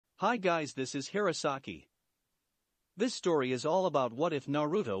Hi guys, this is Hirosaki. This story is all about what if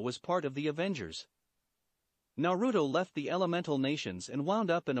Naruto was part of the Avengers. Naruto left the elemental nations and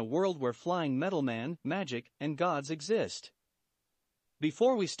wound up in a world where flying metal man, magic, and gods exist.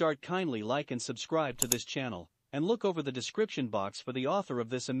 Before we start, kindly like and subscribe to this channel, and look over the description box for the author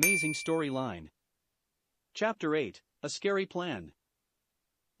of this amazing storyline. Chapter 8, A Scary Plan.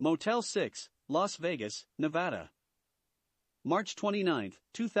 Motel 6, Las Vegas, Nevada. March 29,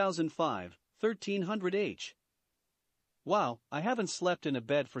 2005, 1300 H. Wow, I haven't slept in a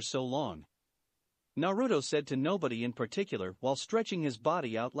bed for so long. Naruto said to nobody in particular while stretching his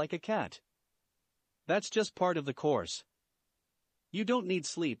body out like a cat. That's just part of the course. You don't need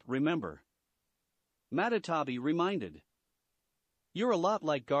sleep, remember. Matatabi reminded. You're a lot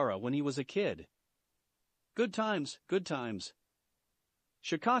like Gaara when he was a kid. Good times, good times.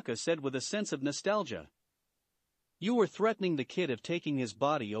 Shikaka said with a sense of nostalgia. You were threatening the kid of taking his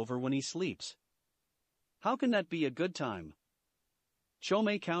body over when he sleeps. How can that be a good time?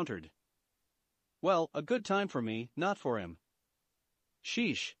 Chome countered. Well, a good time for me, not for him.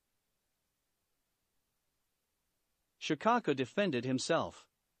 Sheesh. Shikaka defended himself.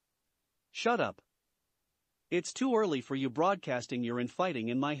 Shut up. It's too early for you broadcasting your infighting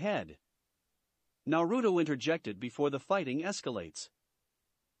in my head. Naruto interjected before the fighting escalates.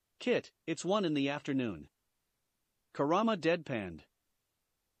 Kit, it's 1 in the afternoon. Kurama deadpanned.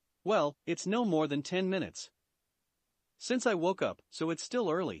 Well, it's no more than 10 minutes. Since I woke up, so it's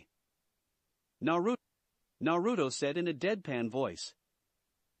still early. Naruto said in a deadpan voice.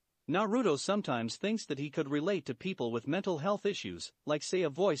 Naruto sometimes thinks that he could relate to people with mental health issues, like say a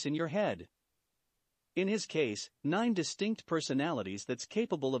voice in your head. In his case, 9 distinct personalities that's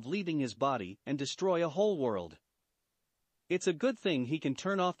capable of leaving his body and destroy a whole world. It's a good thing he can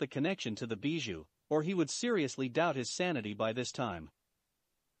turn off the connection to the bijou, or he would seriously doubt his sanity by this time.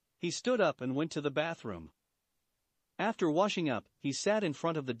 He stood up and went to the bathroom. After washing up, he sat in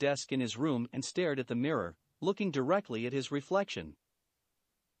front of the desk in his room and stared at the mirror, looking directly at his reflection.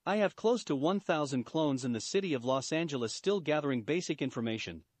 I have close to 1,000 clones in the city of Los Angeles still gathering basic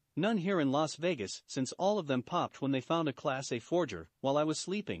information, none here in Las Vegas since all of them popped when they found a Class A forger while I was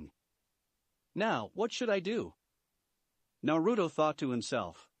sleeping. Now, what should I do? Naruto thought to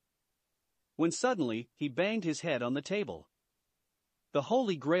himself. When suddenly, he banged his head on the table. The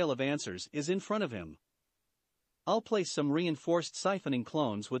holy grail of answers is in front of him. I'll place some reinforced siphoning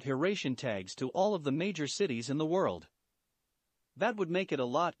clones with Hiroshian tags to all of the major cities in the world. That would make it a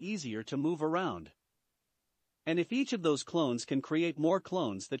lot easier to move around. And if each of those clones can create more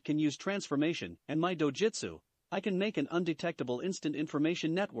clones that can use transformation and my dojutsu, I can make an undetectable instant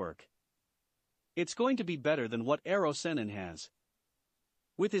information network. It's going to be better than what Ero Sennin has.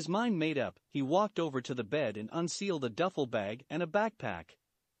 With his mind made up, he walked over to the bed and unsealed a duffel bag and a backpack.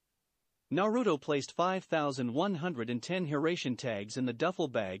 Naruto placed 5,110 Hiroshian tags in the duffel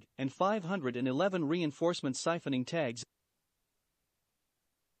bag and 511 reinforcement siphoning tags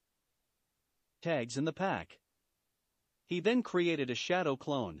in the pack. He then created a shadow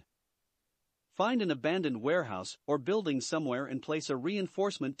clone. Find an abandoned warehouse or building somewhere and place a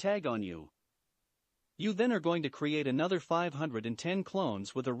reinforcement tag on you. You then are going to create another 510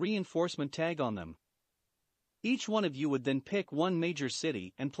 clones with a reinforcement tag on them. Each one of you would then pick one major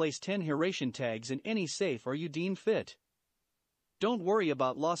city and place 10 Hiroshian tags in any safe or you deem fit. Don't worry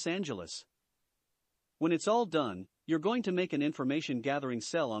about Los Angeles. When it's all done, you're going to make an information gathering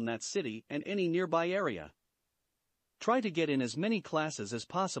cell on that city and any nearby area. Try to get in as many classes as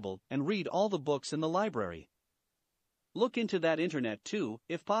possible and read all the books in the library. Look into that internet too,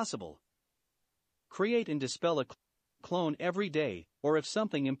 if possible. Create and dispel a clone every day, or if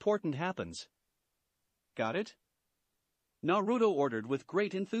something important happens. Got it? Naruto ordered with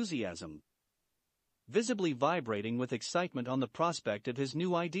great enthusiasm, visibly vibrating with excitement on the prospect of his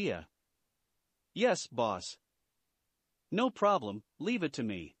new idea. Yes, boss. No problem, leave it to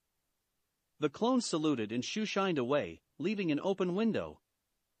me. The clones saluted and shoo-shined away, leaving an open window.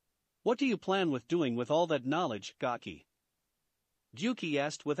 What do you plan with doing with all that knowledge, Gaki? Gyuki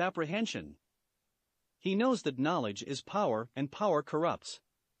asked with apprehension. He knows that knowledge is power and power corrupts.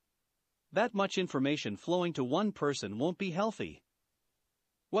 That much information flowing to one person won't be healthy.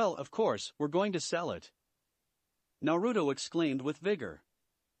 Well, of course, we're going to sell it. Naruto exclaimed with vigor.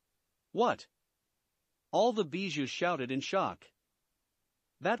 What? All the bijou shouted in shock.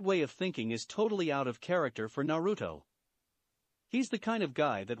 That way of thinking is totally out of character for Naruto. He's the kind of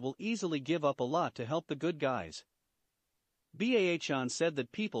guy that will easily give up a lot to help the good guys. Baachan said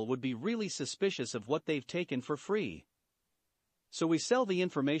that people would be really suspicious of what they've taken for free. So we sell the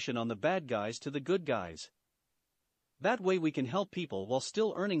information on the bad guys to the good guys. That way we can help people while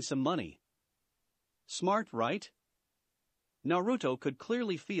still earning some money. Smart, right? Naruto could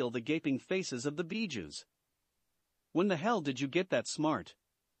clearly feel the gaping faces of the Bijus. When the hell did you get that smart?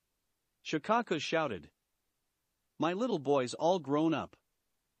 Shikako shouted. My little boy's all grown up.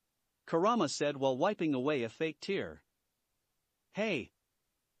 Kurama said while wiping away a fake tear. Hey!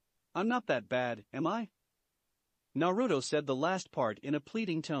 I'm not that bad, am I? Naruto said the last part in a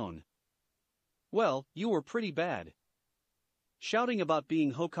pleading tone. Well, you were pretty bad. Shouting about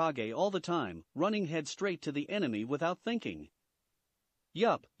being Hokage all the time, running head straight to the enemy without thinking.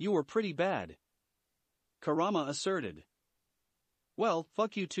 Yup, you were pretty bad. Kurama asserted. Well,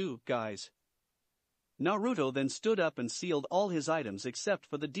 fuck you too, guys. Naruto then stood up and sealed all his items except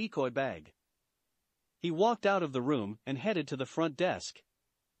for the decoy bag. He walked out of the room and headed to the front desk.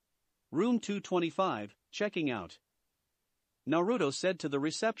 Room 225, checking out. Naruto said to the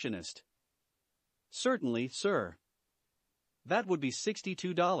receptionist. Certainly, sir. That would be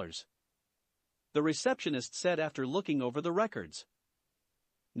 $62. The receptionist said after looking over the records.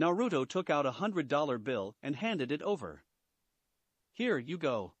 Naruto took out a $100 bill and handed it over. Here you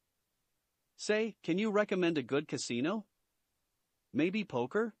go. Say, can you recommend a good casino? Maybe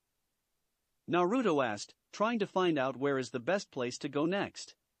poker? Naruto asked, trying to find out where is the best place to go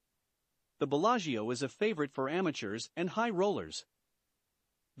next. The Bellagio is a favorite for amateurs and high rollers.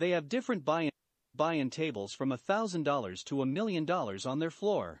 They have different buy-in tables from $1,000 to $1 million on their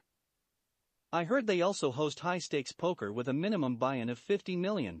floor. I heard they also host high-stakes poker with a minimum buy-in of $50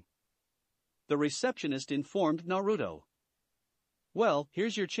 million. The receptionist informed Naruto. Well,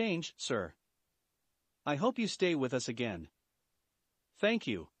 here's your change, sir. I hope you stay with us again. Thank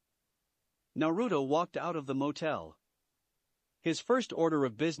you. Naruto walked out of the motel. His first order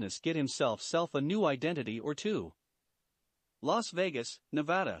of business: get himself a new identity or two. Las Vegas,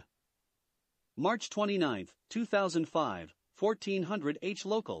 Nevada. March 29, 2005, 1400 H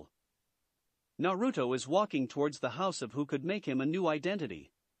local. Naruto is walking towards the house of who could make him a new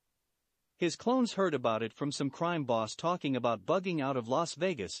identity. His clones heard about it from some crime boss talking about bugging out of Las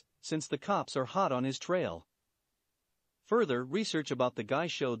Vegas, since the cops are hot on his trail. Further research about the guy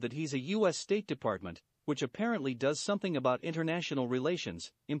showed that he's a U.S. State Department, which apparently does something about international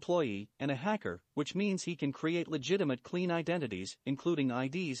relations, employee, and a hacker, which means he can create legitimate clean identities, including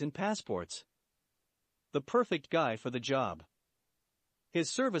IDs and passports. The perfect guy for the job. His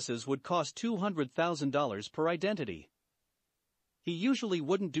services would cost $200,000 per identity. He usually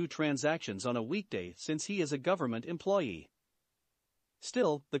wouldn't do transactions on a weekday since he is a government employee.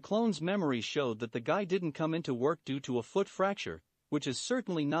 Still, the clone's memories showed that the guy didn't come into work due to a foot fracture, which is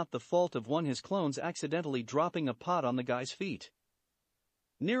certainly not the fault of one his clones accidentally dropping a pot on the guy's feet.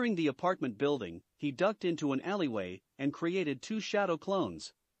 Nearing the apartment building, he ducked into an alleyway and created two shadow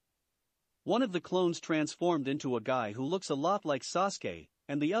clones. One of the clones transformed into a guy who looks a lot like Sasuke,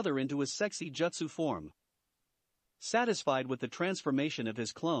 and the other into his sexy jutsu form. Satisfied with the transformation of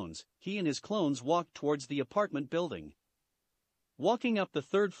his clones, he and his clones walked towards the apartment building. Walking up the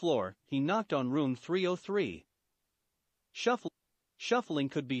third floor, he knocked on room 303. Shuffling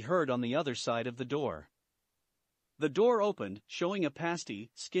could be heard on the other side of the door. The door opened, showing a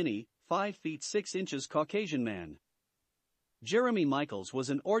pasty, skinny, 5 feet 6 inches Caucasian man. Jeremy Michaels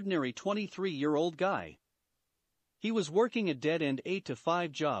was an ordinary 23-year-old guy. He was working a dead-end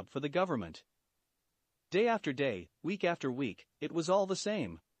 8-to-5 job for the government. Day after day, week after week, it was all the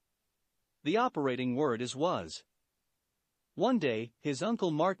same. The operating word was. One day, his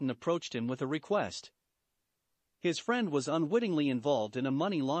uncle Martin approached him with a request. His friend was unwittingly involved in a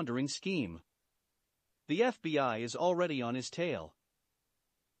money laundering scheme. The FBI is already on his tail.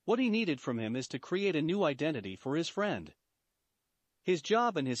 What he needed from him is to create a new identity for his friend. His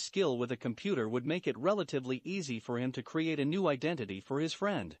job and his skill with a computer would make it relatively easy for him to create a new identity for his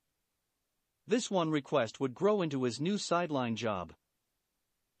friend. This one request would grow into his new sideline job.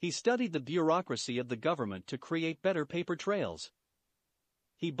 He studied the bureaucracy of the government to create better paper trails.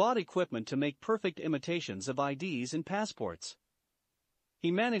 He bought equipment to make perfect imitations of IDs and passports. He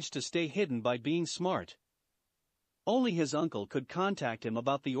managed to stay hidden by being smart. Only his uncle could contact him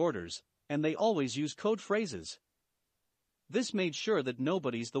about the orders, and they always use code phrases. This made sure that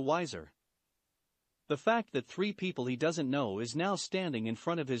nobody's the wiser. The fact that 3 people he doesn't know is now standing in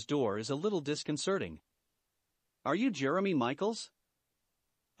front of his door is a little disconcerting. Are you Jeremy Michaels?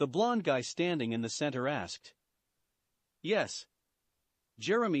 The blonde guy standing in the center asked. Yes.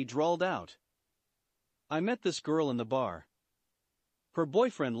 Jeremy drawled out. I met this girl in the bar. Her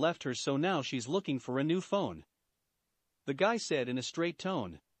boyfriend left her, so now she's looking for a new phone. The guy said in a straight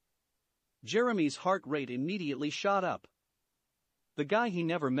tone. Jeremy's heart rate immediately shot up. The guy he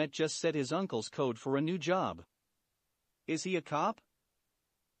never met just said his uncle's code for a new job. Is he a cop?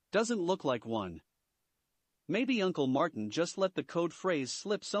 Doesn't look like one. Maybe Uncle Martin just let the code phrase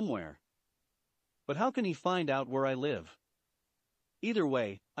slip somewhere. But how can he find out where I live? Either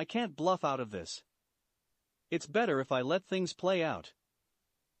way, I can't bluff out of this. It's better if I let things play out.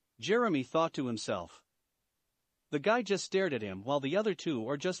 Jeremy thought to himself. The guy just stared at him while the other two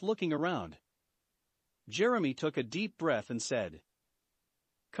are just looking around. Jeremy took a deep breath and said,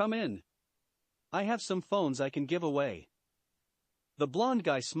 "Come in. I have some phones I can give away." The blonde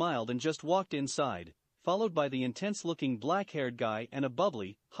guy smiled and just walked inside, followed by the intense-looking black-haired guy and a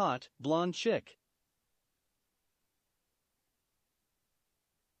bubbly, hot, blonde chick.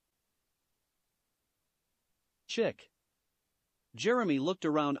 Jeremy looked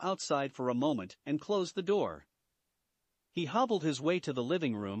around outside for a moment and closed the door. He hobbled his way to the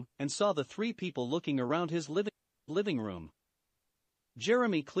living room and saw the three people looking around his living room.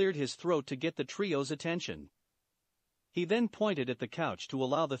 Jeremy cleared his throat to get the trio's attention. He then pointed at the couch to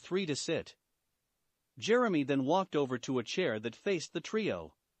allow the three to sit. Jeremy then walked over to a chair that faced the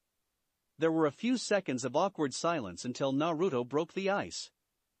trio. There were a few seconds of awkward silence until Naruto broke the ice.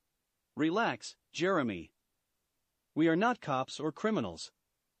 "Relax, Jeremy. We are not cops or criminals.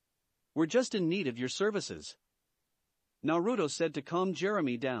 We're just in need of your services," Naruto said to calm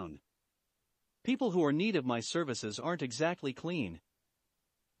Jeremy down. "People who are in need of my services aren't exactly clean,"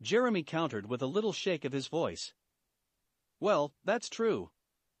 Jeremy countered with a little shake of his voice. "Well, that's true.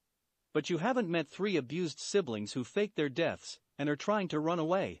 But you haven't met three abused siblings who faked their deaths and are trying to run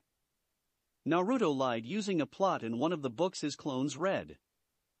away." Naruto lied using a plot in one of the books his clones read.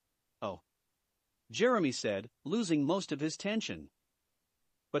 "Oh," Jeremy said, losing most of his tension.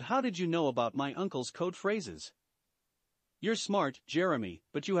 "But how did you know about my uncle's code phrases?" "You're smart, Jeremy,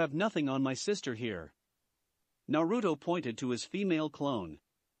 but you have nothing on my sister here." Naruto pointed to his female clone.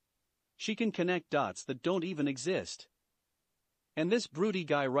 "She can connect dots that don't even exist. And this broody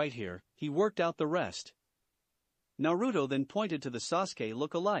guy right here, he worked out the rest." Naruto then pointed to the Sasuke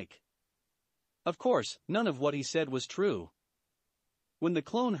look-alike. Of course, none of what he said was true. When the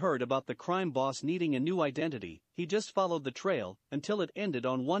clone heard about the crime boss needing a new identity, he just followed the trail until it ended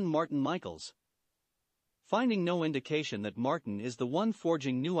on one Martin Michaels. Finding no indication that Martin is the one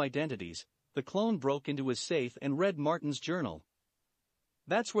forging new identities, the clone broke into his safe and read Martin's journal.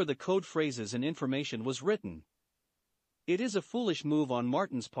 That's where the code phrases and information was written. It is a foolish move on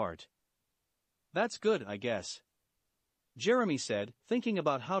Martin's part. "That's good, I guess," Jeremy said, thinking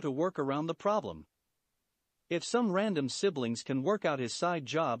about how to work around the problem. If some random siblings can work out his side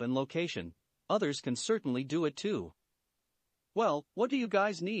job and location, others can certainly do it too. "Well, what do you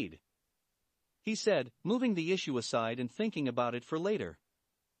guys need?" he said, moving the issue aside and thinking about it for later.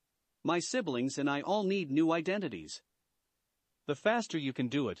 "My siblings and I all need new identities. The faster you can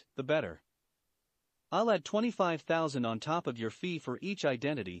do it, the better. I'll add 25,000 on top of your fee for each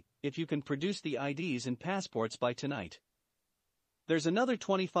identity if you can produce the IDs and passports by tonight. There's another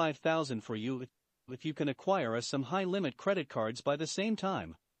 25,000 for you if you can acquire us some high-limit credit cards by the same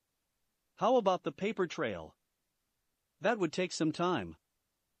time. How about the paper trail?" "That would take some time,"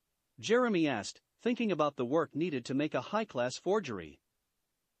 Jeremy asked, thinking about the work needed to make a high-class forgery.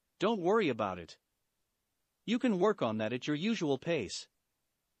 "Don't worry about it. You can work on that at your usual pace,"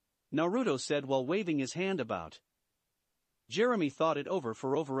 Naruto said while waving his hand about. Jeremy thought it over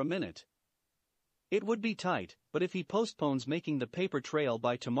for over a minute. It would be tight, but if he postpones making the paper trail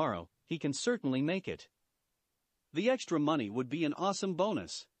by tomorrow, he can certainly make it. The extra money would be an awesome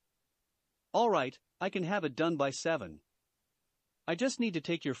bonus. "All right, I can have it done by 7. I just need to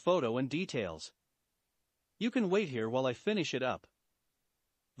take your photo and details. You can wait here while I finish it up."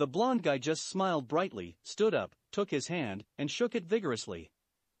 The blonde guy just smiled brightly, stood up, took his hand, and shook it vigorously.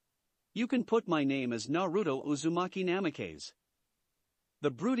 "You can put my name as Naruto Uzumaki Namikaze. The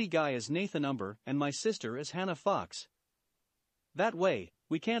broody guy is Nathan Umber and my sister is Hannah Fox. That way,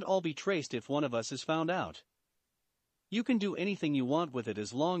 we can't all be traced if one of us is found out. You can do anything you want with it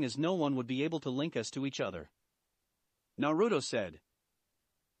as long as no one would be able to link us to each other," Naruto said.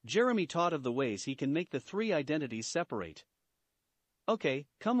 Jeremy thought of the ways he can make the three identities separate. "Okay,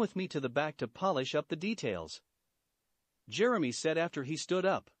 come with me to the back to polish up the details," Jeremy said after he stood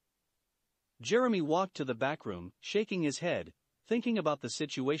up. Jeremy walked to the back room, shaking his head, thinking about the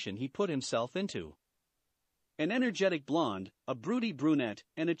situation he put himself into. An energetic blonde, a broody brunette,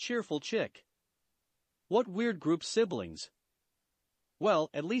 and a cheerful chick. What weird group siblings. Well,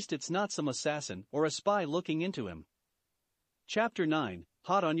 at least it's not some assassin or a spy looking into him. Chapter 9,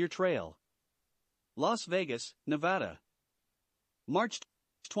 Hot on Your Trail. Las Vegas, Nevada. March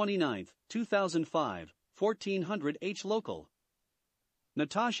 29, 2005, 1400 H local.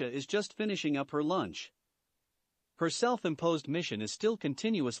 Natasha is just finishing up her lunch. Her self-imposed mission is still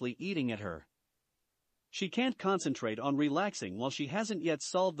continuously eating at her. She can't concentrate on relaxing while she hasn't yet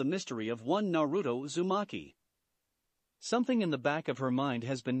solved the mystery of one Naruto Uzumaki. Something in the back of her mind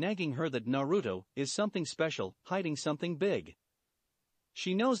has been nagging her that Naruto is something special, hiding something big.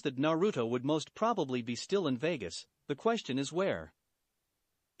 She knows that Naruto would most probably be still in Vegas, the question is where.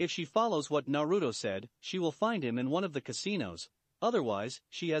 If she follows what Naruto said, she will find him in one of the casinos, otherwise,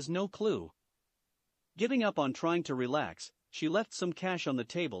 she has no clue. Giving up on trying to relax, she left some cash on the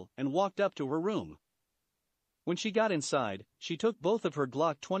table and walked up to her room. When she got inside, she took both of her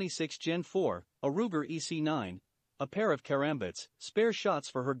Glock 26 Gen 4, a Ruger EC9, a pair of karambits, spare shots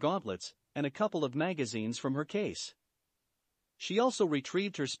for her gauntlets, and a couple of magazines from her case. She also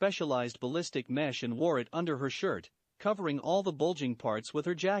retrieved her specialized ballistic mesh and wore it under her shirt, covering all the bulging parts with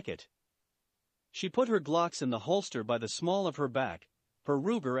her jacket. She put her Glocks in the holster by the small of her back, her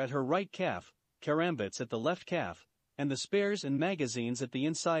Ruger at her right calf, karambits at the left calf, and the spares and magazines at the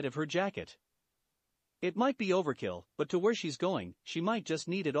inside of her jacket. It might be overkill, but to where she's going, she might just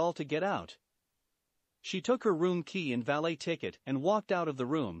need it all to get out. She took her room key and valet ticket and walked out of the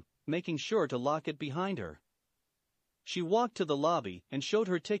room, making sure to lock it behind her. She walked to the lobby and showed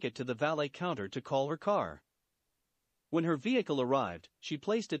her ticket to the valet counter to call her car. When her vehicle arrived, she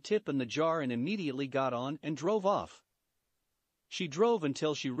placed a tip in the jar and immediately got on and drove off. She drove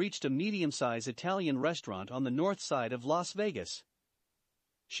until she reached a medium-sized Italian restaurant on the north side of Las Vegas.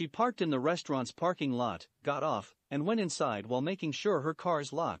 She parked in the restaurant's parking lot, got off, and went inside while making sure her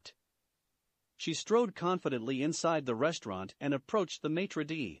car's locked. She strode confidently inside the restaurant and approached the maitre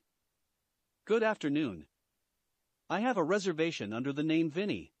d'. "Good afternoon. I have a reservation under the name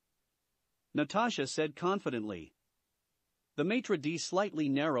Vinny," Natasha said confidently. The maitre d' slightly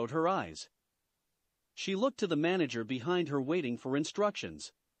narrowed her eyes. She looked to the manager behind her waiting for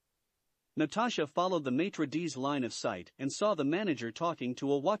instructions. Natasha followed the maitre d's line of sight and saw the manager talking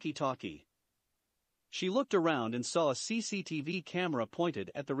to a walkie-talkie. She looked around and saw a CCTV camera pointed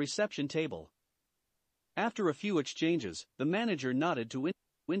at the reception table. After a few exchanges, the manager nodded to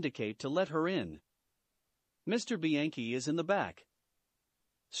indicate to let her in. "Mr. Bianchi is in the back.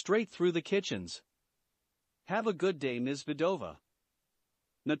 Straight through the kitchens. Have a good day, Ms. Vidova."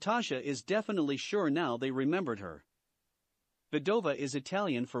 Natasha is definitely sure now they remembered her. Vidova is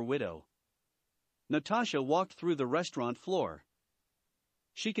Italian for widow. Natasha walked through the restaurant floor.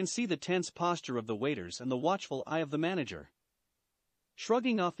 She can see the tense posture of the waiters and the watchful eye of the manager.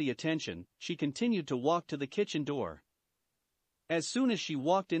 Shrugging off the attention, she continued to walk to the kitchen door. As soon as she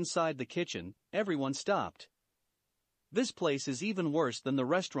walked inside the kitchen, everyone stopped. This place is even worse than the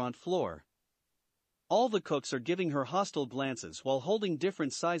restaurant floor. All the cooks are giving her hostile glances while holding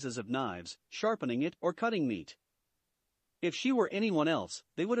different sizes of knives, sharpening it or cutting meat. If she were anyone else,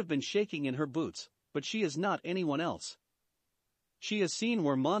 they would have been shaking in her boots, but she is not anyone else. She has seen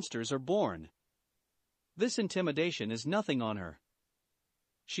where monsters are born. This intimidation is nothing on her.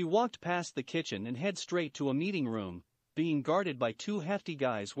 She walked past the kitchen and head straight to a meeting room, being guarded by two hefty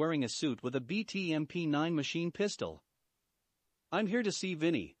guys wearing a suit with a BT-MP9 machine pistol. "I'm here to see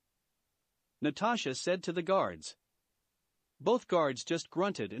Vinny," Natasha said to the guards. Both guards just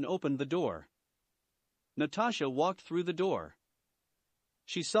grunted and opened the door. Natasha walked through the door.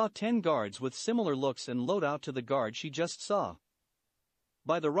 She saw 10 guards with similar looks and loadout to the guard she just saw.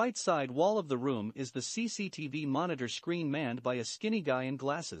 By the right side wall of the room is the CCTV monitor screen manned by a skinny guy in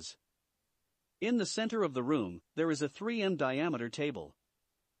glasses. In the center of the room, there is a 3 m diameter table.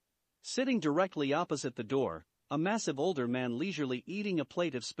 Sitting directly opposite the door, a massive older man leisurely eating a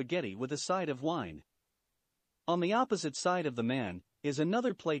plate of spaghetti with a side of wine. On the opposite side of the man is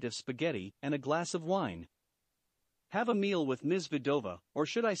another plate of spaghetti and a glass of wine. "Have a meal with Ms. Vidova, or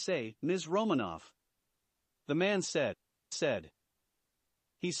should I say, Ms. Romanoff," the man said.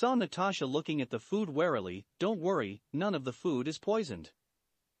 He saw Natasha looking at the food warily. "Don't worry, none of the food is poisoned.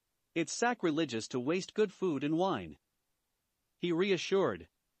 It's sacrilegious to waste good food and wine," he reassured.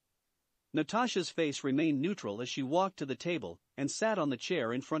 Natasha's face remained neutral as she walked to the table and sat on the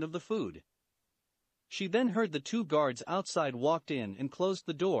chair in front of the food. She then heard the 2 guards outside walked in and closed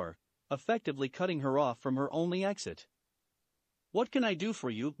the door, effectively cutting her off from her only exit. "What can I do for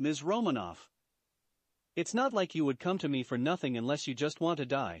you, Ms. Romanoff? It's not like you would come to me for nothing unless you just want to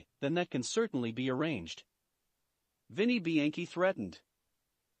die, then that can certainly be arranged," Vinny Bianchi threatened.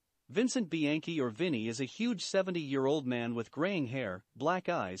 Vincent Bianchi or Vinny is a huge 70-year-old man with graying hair, black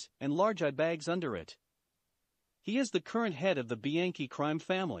eyes, and large eye bags under it. He is the current head of the Bianchi crime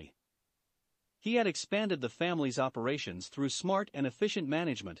family. He had expanded the family's operations through smart and efficient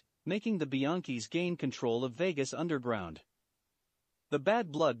management, making the Bianchis gain control of Vegas underground. The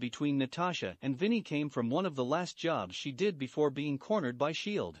bad blood between Natasha and Vinny came from one of the last jobs she did before being cornered by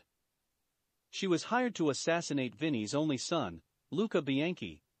S.H.I.E.L.D. She was hired to assassinate Vinny's only son, Luca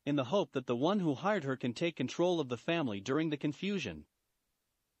Bianchi, in the hope that the one who hired her can take control of the family during the confusion.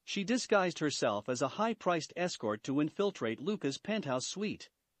 She disguised herself as a high-priced escort to infiltrate Luca's penthouse suite.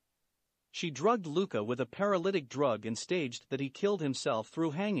 She drugged Luca with a paralytic drug and staged that he killed himself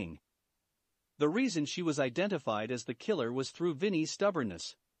through hanging. The reason she was identified as the killer was through Vinny's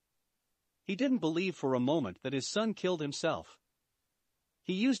stubbornness. He didn't believe for a moment that his son killed himself.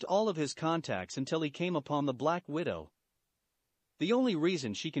 He used all of his contacts until he came upon the Black Widow. The only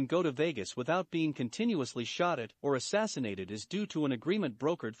reason she can go to Vegas without being continuously shot at or assassinated is due to an agreement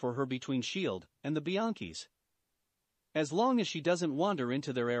brokered for her between S.H.I.E.L.D. and the Bianchis. As long as she doesn't wander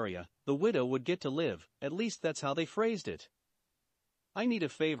into their area, the widow would get to live, at least that's how they phrased it. "I need a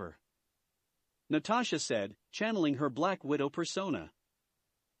favor," Natasha said, channeling her Black Widow persona.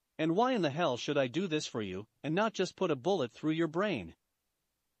 "And why in the hell should I do this for you, and not just put a bullet through your brain?"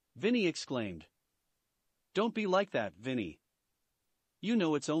 Vinny exclaimed. "Don't be like that, Vinny. You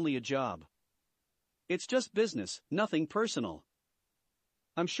know it's only a job. It's just business, nothing personal.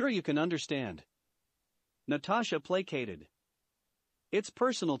 I'm sure you can understand." Natasha placated. "It's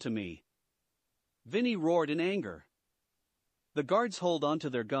personal to me." Vinny roared in anger. The guards hold onto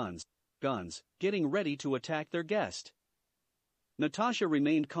their guns, getting ready to attack their guest. Natasha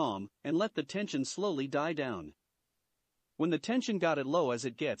remained calm and let the tension slowly die down. When the tension got as low as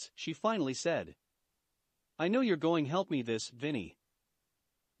it gets, she finally said, "I know you're going help me this, Vinny."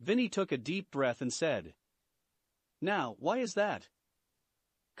 Vinny took a deep breath and said, "Now, why is that?"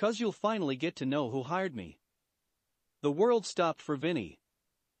 "'Cause you'll finally get to know who hired me." The world stopped for Vinny.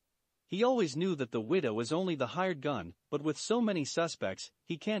 He always knew that the widow is only the hired gun, but with so many suspects,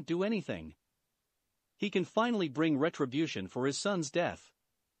 he can't do anything. He can finally bring retribution for his son's death.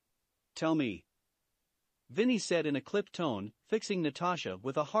 "Tell me," Vinny said in a clipped tone, fixing Natasha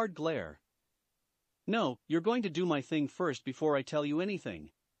with a hard glare. "No, you're going to do my thing first before I tell you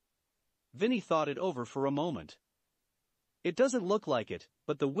anything." Vinny thought it over for a moment. It doesn't look like it,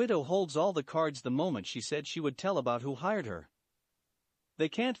 but the widow holds all the cards the moment she said she would tell about who hired her. They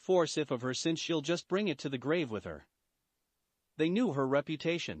can't force it of her since she'll just bring it to the grave with her. They knew her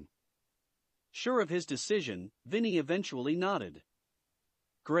reputation. Sure of his decision, Vinny eventually nodded.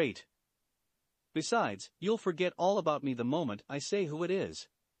 "Great. Besides, you'll forget all about me the moment I say who it is."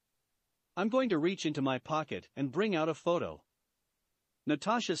 "I'm going to reach into my pocket and bring out a photo,"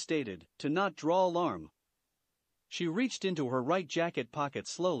 Natasha stated, to not draw alarm. She reached into her right jacket pocket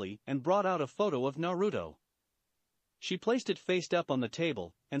slowly and brought out a photo of Naruto. She placed it face up on the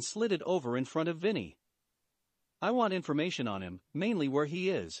table and slid it over in front of Vinny. "I want information on him, mainly where he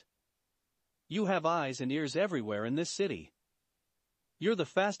is. You have eyes and ears everywhere in this city. You're the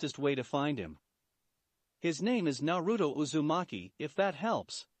fastest way to find him. His name is Naruto Uzumaki, if that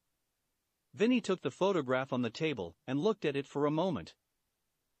helps." Vinny took the photograph on the table and looked at it for a moment.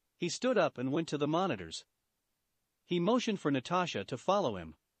 He stood up and went to the monitors. He motioned for Natasha to follow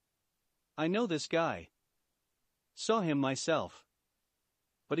him. "I know this guy. Saw him myself.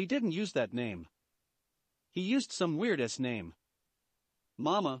 But he didn't use that name. He used some weird-ass name.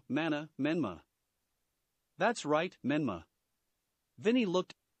 Mama, Mana, Menma." "That's right, Menma." Vinny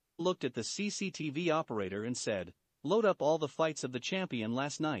looked at the CCTV operator and said, "Load up all the fights of the champion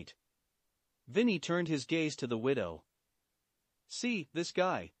last night." Vinny turned his gaze to the widow. "See, this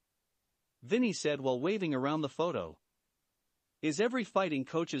guy," Vinny said while waving around the photo, "is every fighting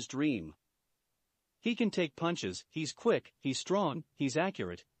coach's dream. He can take punches, he's quick, he's strong, he's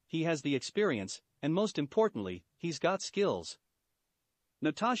accurate, he has the experience, and most importantly, he's got skills."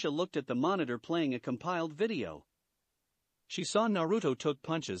 Natasha looked at the monitor playing a compiled video. She saw Naruto took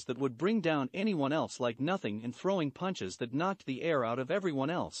punches that would bring down anyone else like nothing and throwing punches that knocked the air out of everyone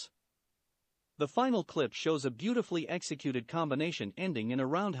else. The final clip shows a beautifully executed combination ending in a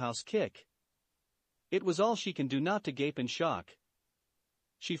roundhouse kick. It was all she can do not to gape in shock.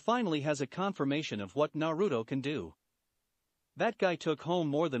 She finally has a confirmation of what Naruto can do. That guy took home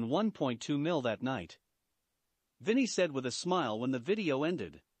more than 1.2 mil that night. Vinny said with a smile when the video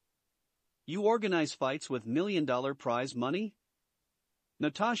ended. "You organize fights with $1 million prize money?"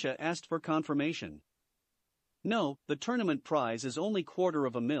 Natasha asked for confirmation. "No, the tournament prize is only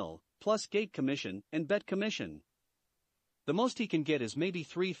 $250,000, plus gate commission and bet commission. The most he can get is maybe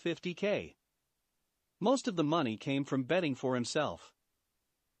 $350K. Most of the money came from betting for himself.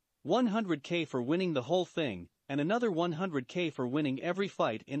 $100K for winning the whole thing, and another $100K for winning every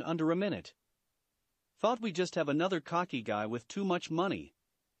fight in under a minute. Thought we just have another cocky guy with too much money."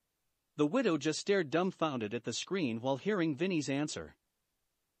 The widow just stared dumbfounded at the screen while hearing Vinny's answer.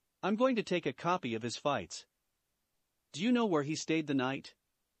 I'm going to take a copy of his fights. Do you know where he stayed the night?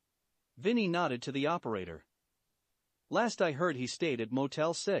 Vinny nodded to the operator. Last I heard he stayed at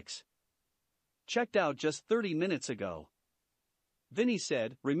Motel 6. Checked out just 30 minutes ago. Vinny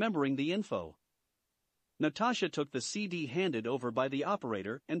said, remembering the info. Natasha took the CD handed over by the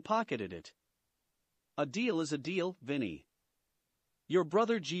operator and pocketed it. A deal is a deal, Vinny. Your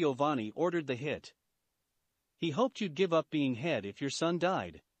brother Giovanni ordered the hit. He hoped you'd give up being head if your son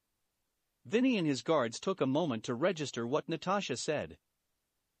died. Vinny and his guards took a moment to register what Natasha said.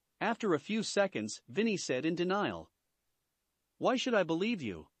 After a few seconds, Vinny said in denial. Why should I believe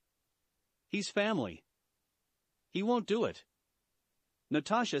you? He's family. He won't do it.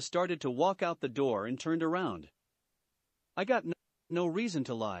 Natasha started to walk out the door and turned around. I got no reason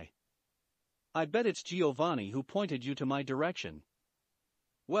to lie. I bet it's Giovanni who pointed you to my direction.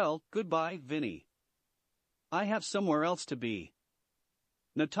 Well, goodbye, Vinny. I have somewhere else to be.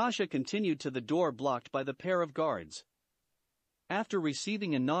 Natasha continued to the door blocked by the pair of guards. After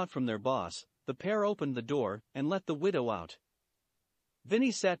receiving a nod from their boss, the pair opened the door and let the widow out.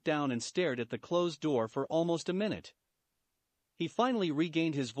 Vinny sat down and stared at the closed door for almost a minute. He finally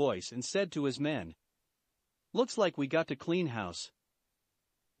regained his voice and said to his men, Looks like we got to clean house.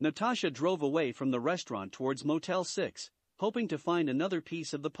 Natasha drove away from the restaurant towards Motel 6, hoping to find another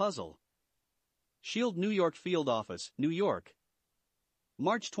piece of the puzzle. Shield New York Field Office, New York.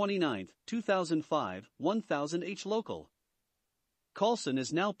 March 29, 2005, 1000 H Local. Coulson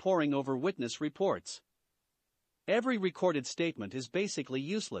is now poring over witness reports. Every recorded statement is basically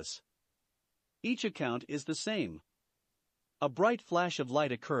useless. Each account is the same. A bright flash of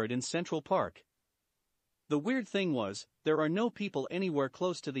light occurred in Central Park. The weird thing was, there are no people anywhere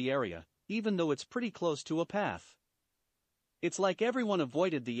close to the area, even though it's pretty close to a path. It's like everyone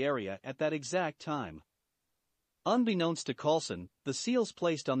avoided the area at that exact time. Unbeknownst to Coulson, the seals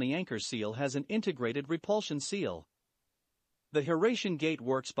placed on the anchor seal has an integrated repulsion seal. The Hirosaki gate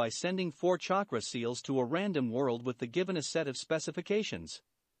works by sending 4 chakra seals to a random world with the given a set of specifications.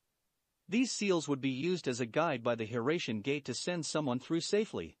 These seals would be used as a guide by the Hirosaki gate to send someone through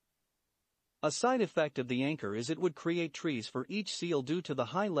safely. A side effect of the anchor is it would create trees for each seal due to the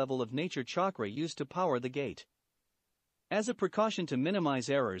high level of nature chakra used to power the gate. As a precaution to minimize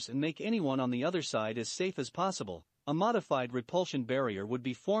errors and make anyone on the other side as safe as possible, a modified repulsion barrier would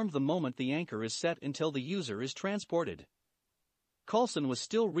be formed the moment the anchor is set until the user is transported. Coulson was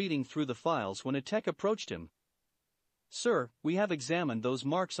still reading through the files when a tech approached him. Sir, we have examined those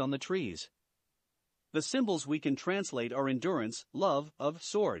marks on the trees. The symbols we can translate are endurance, love, of,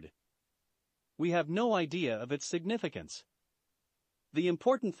 sword. We have no idea of its significance. The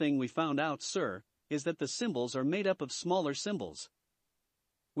important thing we found out, sir, is that the symbols are made up of smaller symbols.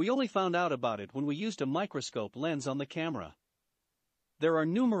 We only found out about it when we used a microscope lens on the camera. There are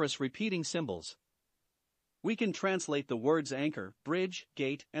numerous repeating symbols. We can translate the words anchor, bridge,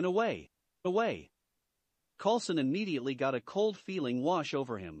 gate, and away. Away. Coulson immediately got a cold feeling wash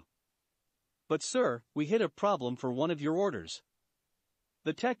over him. But sir, we hit a problem for one of your orders.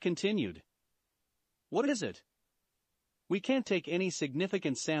 The tech continued. What is it? We can't take any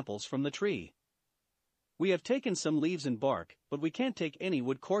significant samples from the tree. We have taken some leaves and bark, but we can't take any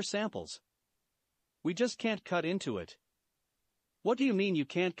wood core samples. We just can't cut into it. What do you mean you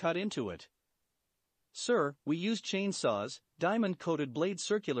can't cut into it? Sir, we used chainsaws, diamond-coated blade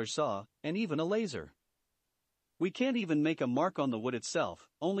circular saw, and even a laser. We can't even make a mark on the wood itself,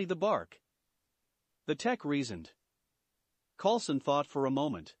 only the bark. The tech reasoned. Coulson thought for a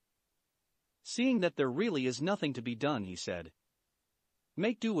moment. Seeing that there really is nothing to be done, he said.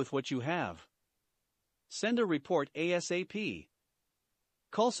 Make do with what you have. Send a report ASAP.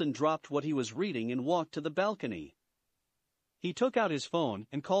 Coulson dropped what he was reading and walked to the balcony. He took out his phone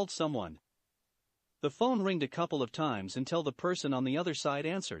and called someone. The phone ringed a couple of times until the person on the other side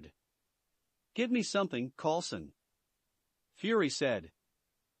answered. Give me something, Coulson. Fury said.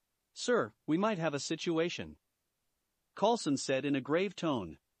 Sir, we might have a situation. Coulson said in a grave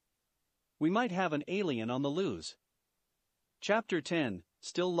tone. We might have an alien on the loose. Chapter 10,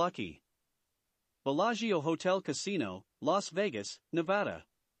 Still Lucky. Bellagio Hotel Casino, Las Vegas, Nevada.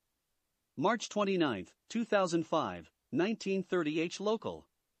 March 29, 2005, 1930 H Local.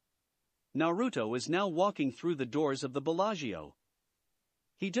 Naruto is now walking through the doors of the Bellagio.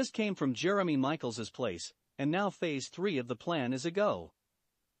 He just came from Jeremy Michaels's place, and now phase 3 of the plan is a go.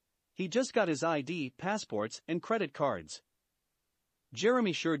 He just got his ID, passports, and credit cards.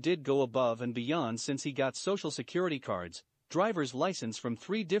 Jeremy sure did go above and beyond since he got social security cards, driver's license from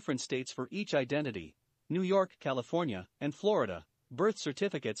 3 different states for each identity, New York, California, and Florida, birth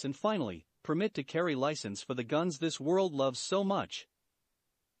certificates and finally, permit to carry license for the guns this world loves so much.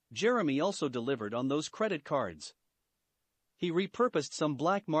 Jeremy also delivered on those credit cards. He repurposed some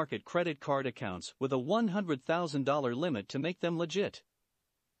black market credit card accounts with a $100,000 limit to make them legit.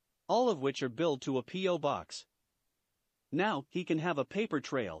 All of which are billed to a P.O. box. Now, he can have a paper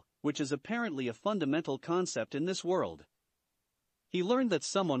trail, which is apparently a fundamental concept in this world. He learned that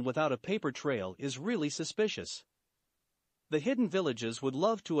someone without a paper trail is really suspicious. The hidden villages would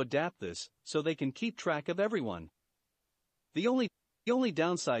love to adapt this, so they can keep track of everyone. The only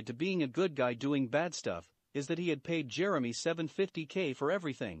downside to being a good guy doing bad stuff is that he had paid Jeremy $750K for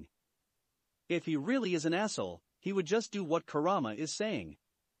everything. If he really is an asshole, he would just do what Kurama is saying.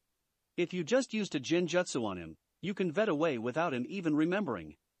 If you just used a genjutsu on him, you can vet away without him even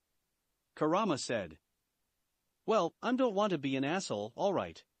remembering. Kurama said. Well, I don't want to be an asshole,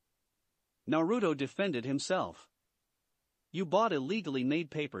 alright. Naruto defended himself. You bought illegally made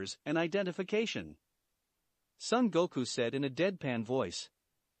papers and identification. Son Goku said in a deadpan voice.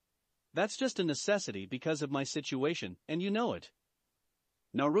 That's just a necessity because of my situation, and you know it.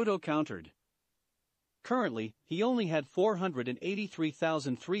 Naruto countered. Currently, he only had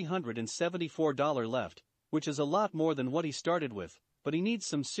 $483,374 left, which is a lot more than what he started with, but he needs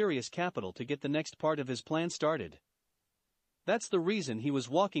some serious capital to get the next part of his plan started. That's the reason he was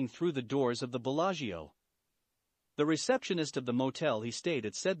walking through the doors of the Bellagio. The receptionist of the motel he stayed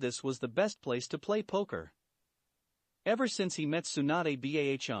at said this was the best place to play poker. Ever since he met Tsunade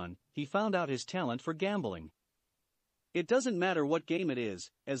Bah-chan, he found out his talent for gambling. It doesn't matter what game it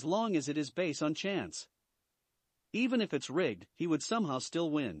is, as long as it is based on chance. Even if it's rigged, he would somehow still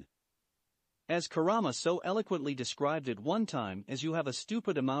win. As Kurama so eloquently described it one time, as you have a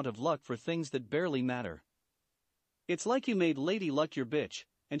stupid amount of luck for things that barely matter. It's like you made Lady Luck your bitch,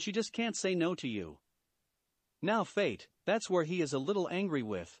 and she just can't say no to you. Now fate, that's where he is a little angry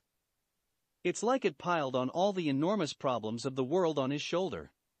with. It's like it piled on all the enormous problems of the world on his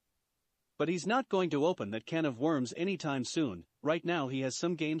shoulder. But he's not going to open that can of worms anytime soon. Right now he has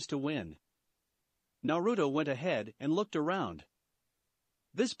some games to win. Naruto went ahead and looked around.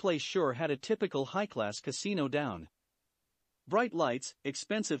 This place sure had a typical high-class casino down. Bright lights,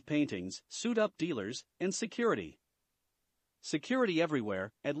 expensive paintings, suit-up dealers, and security. Security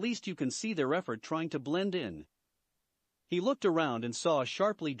everywhere, at least you can see their effort trying to blend in. He looked around and saw a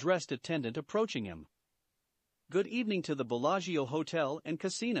sharply dressed attendant approaching him. Good evening to the Bellagio Hotel and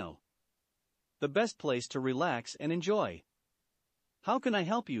Casino. The best place to relax and enjoy. How can I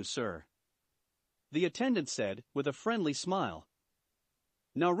help you, sir? The attendant said, with a friendly smile.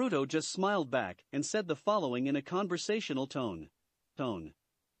 Naruto just smiled back and said the following in a conversational tone.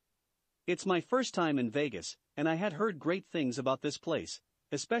 It's my first time in Vegas, and I had heard great things about this place,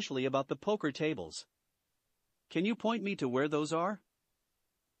 especially about the poker tables. Can you point me to where those are?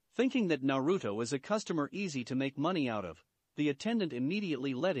 Thinking that Naruto is a customer easy to make money out of, the attendant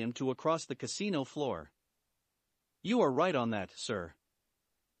immediately led him to across the casino floor. You are right on that, sir.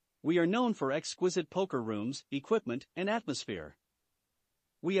 We are known for exquisite poker rooms, equipment, and atmosphere.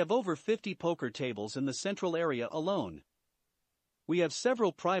 We have over 50 poker tables in the central area alone. We have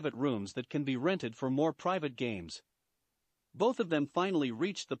several private rooms that can be rented for more private games. Both of them finally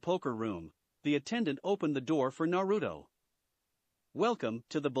reached the poker room. The attendant opened the door for Naruto. Welcome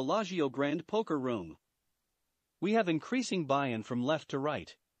to the Bellagio Grand Poker Room. We have increasing buy-in from left to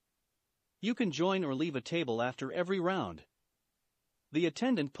right. You can join or leave a table after every round. The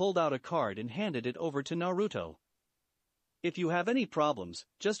attendant pulled out a card and handed it over to Naruto. If you have any problems,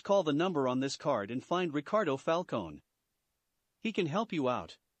 just call the number on this card and find Ricardo Falcone. He can help you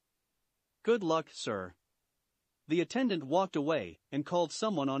out. Good luck, sir. The attendant walked away and called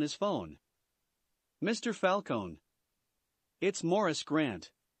someone on his phone. Mr. Falcone. It's Morris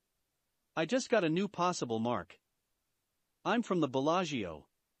Grant. I just got a new possible mark. I'm from the Bellagio.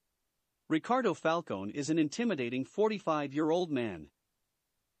 Ricardo Falcone is an intimidating 45-year-old man.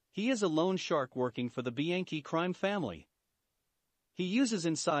 He is a loan shark working for the Bianchi crime family. He uses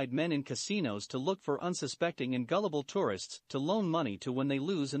inside men in casinos to look for unsuspecting and gullible tourists to loan money to when they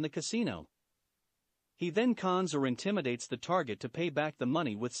lose in the casino. He then cons or intimidates the target to pay back the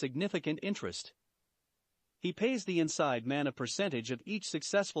money with significant interest. He pays the inside man a percentage of each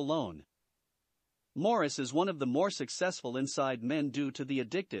successful loan. Morris is one of the more successful inside men due to the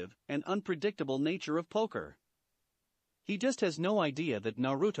addictive and unpredictable nature of poker. He just has no idea that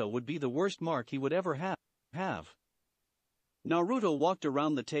Naruto would be the worst mark he would ever have. Naruto walked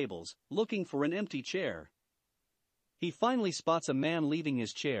around the tables, looking for an empty chair. He finally spots a man leaving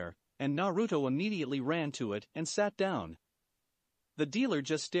his chair, and Naruto immediately ran to it and sat down. The dealer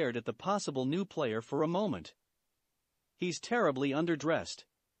just stared at the possible new player for a moment. He's terribly underdressed.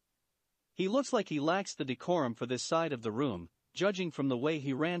 He looks like he lacks the decorum for this side of the room, judging from the way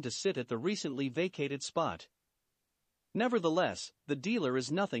he ran to sit at the recently vacated spot. Nevertheless, the dealer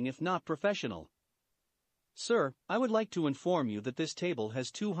is nothing if not professional. "Sir, I would like to inform you that this table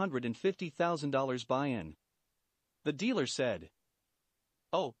has $250,000 buy-in," the dealer said.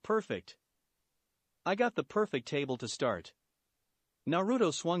 "Oh, perfect. I got the perfect table to start."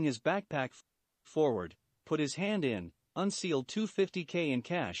 Naruto swung his backpack forward, put his hand in, unsealed $250K in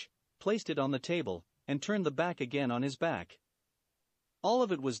cash, placed it on the table, and turned the back again on his back. All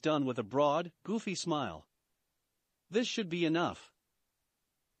of it was done with a broad, goofy smile. This should be enough.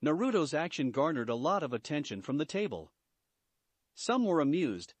 Naruto's action garnered a lot of attention from the table. Some were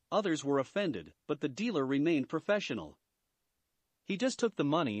amused, others were offended, but the dealer remained professional. He just took the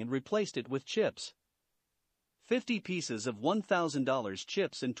money and replaced it with chips. 50 pieces of $1,000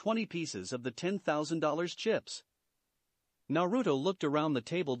 chips and 20 pieces of the $10,000 chips. Naruto looked around the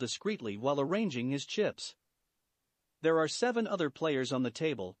table discreetly while arranging his chips. There are 7 other players on the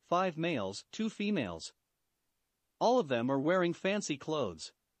table, 5 males, 2 females. All of them are wearing fancy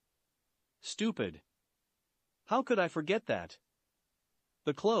clothes. Stupid. How could I forget that?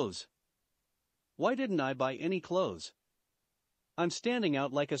 The clothes. Why didn't I buy any clothes? I'm standing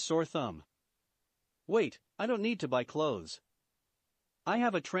out like a sore thumb. Wait, I don't need to buy clothes. I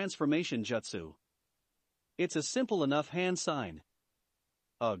have a transformation jutsu. It's a simple enough hand sign.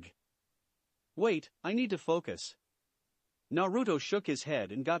 Ugh. Wait, I need to focus. Naruto shook his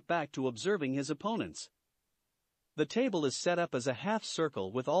head and got back to observing his opponents. The table is set up as a half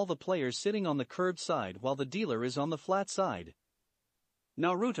circle with all the players sitting on the curved side while the dealer is on the flat side.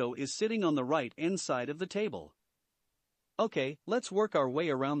 Naruto is sitting on the right end side of the table. Okay, let's work our way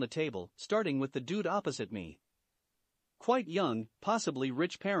around the table, starting with the dude opposite me. Quite young, possibly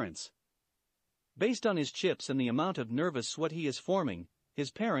rich parents. Based on his chips and the amount of nervous sweat he is forming,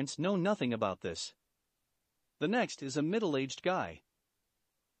 his parents know nothing about this. The next is a middle-aged guy.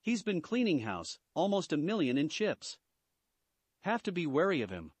 He's been cleaning house, almost $1 million in chips. Have to be wary of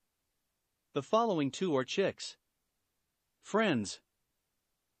him. The following 2 are chicks. Friends.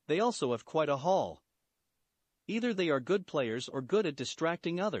 They also have quite a haul. Either they are good players or good at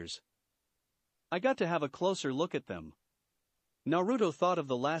distracting others. I got to have a closer look at them. Naruto thought of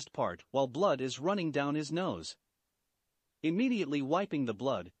the last part while blood is running down his nose. Immediately wiping the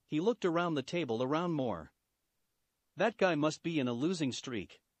blood, he looked around the table around more. That guy must be in a losing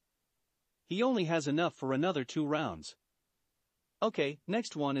streak. He only has enough for another 2 rounds. Okay,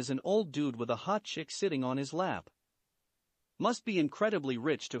 next one is an old dude with a hot chick sitting on his lap. Must be incredibly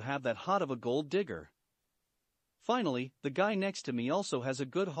rich to have that hot of a gold digger. Finally, the guy next to me also has a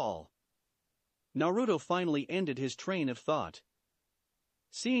good haul. Naruto finally ended his train of thought.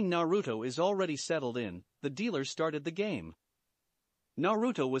 Seeing Naruto is already settled in, the dealer started the game.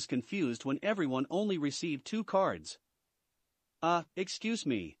 Naruto was confused when everyone only received 2 cards. Excuse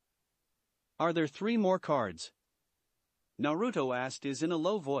me. Are there 3 more cards? Naruto asked in a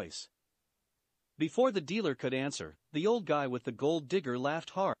low voice. Before the dealer could answer, the old guy with the gold digger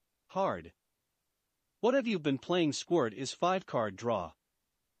laughed hard. What have you been playing? Squirt is 5-card draw.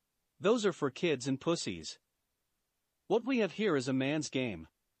 Those are for kids and pussies. What we have here is a man's game.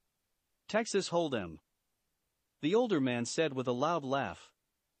 Texas Hold'em. The older man said with a loud laugh.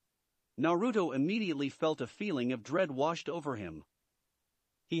 Naruto immediately felt a feeling of dread washed over him.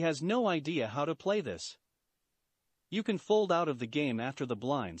 He has no idea how to play this. You can fold out of the game after the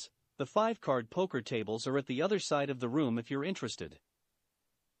blinds. The 5-card poker tables are at the other side of the room if you're interested.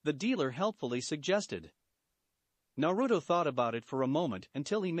 The dealer helpfully suggested. Naruto thought about it for a moment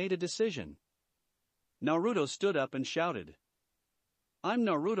until he made a decision. Naruto stood up and shouted. I'm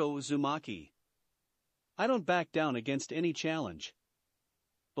Naruto Uzumaki. I don't back down against any challenge.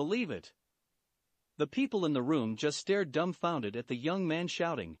 Believe it. The people in the room just stared dumbfounded at the young man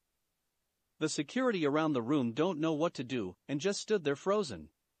shouting. The security around the room don't know what to do and just stood there frozen.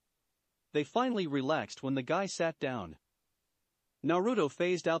 They finally relaxed when the guy sat down. Naruto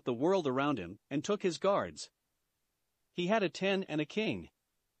phased out the world around him and took his guards. He had a 10 and a king.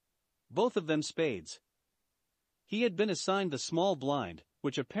 Both of them spades. He had been assigned the small blind,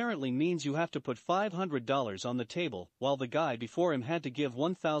 which apparently means you have to put $500 on the table, while the guy before him had to give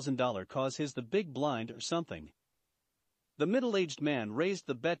 $1,000 cause his the big blind or something. The middle-aged man raised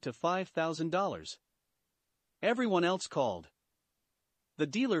the bet to $5,000. Everyone else called. The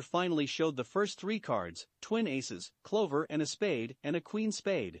dealer finally showed the first 3 cards, twin aces, clover and a spade, and a queen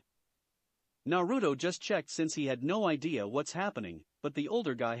spade. Naruto just checked since he had no idea what's happening, but the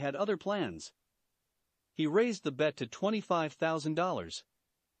older guy had other plans. He raised the bet to $25,000.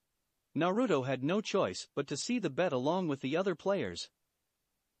 Naruto had no choice but to see the bet along with the other players.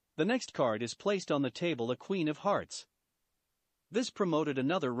 The next card is placed on the table, a queen of hearts. This promoted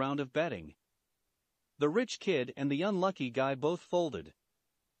another round of betting. The rich kid and the unlucky guy both folded.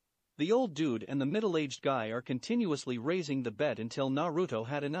 The old dude and the middle-aged guy are continuously raising the bet until Naruto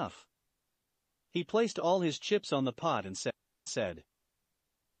had enough. He placed all his chips on the pot and said,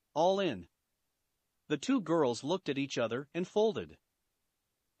 "All in." The two girls looked at each other and folded.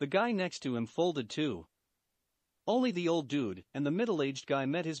 The guy next to him folded too. Only the old dude and the middle-aged guy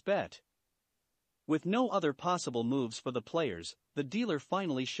met his bet. With no other possible moves for the players, the dealer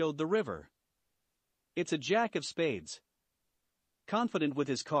finally showed the river. It's a jack of spades. Confident with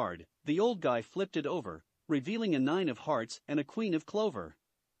his card, the old guy flipped it over, revealing a 9 of hearts and a queen of clover.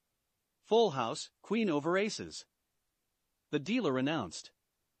 "Full house, queen over aces," the dealer announced.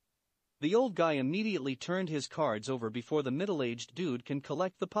 The old guy immediately turned his cards over before the middle-aged dude can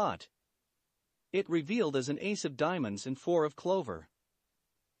collect the pot. It revealed as an ace of diamonds and 4 of clover.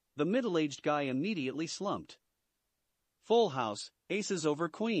 The middle-aged guy immediately slumped. "Full house, aces over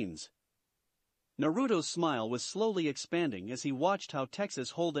queens." Naruto's smile was slowly expanding as he watched how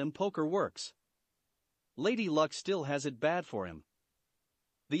Texas Hold'em poker works. Lady Luck still has it bad for him.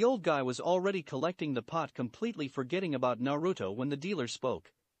 The old guy was already collecting the pot, completely forgetting about Naruto when the dealer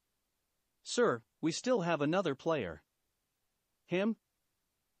spoke. "Sir, we still have another player." "Him?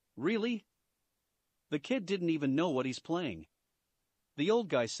 Really?" The kid didn't even know what he's playing. The old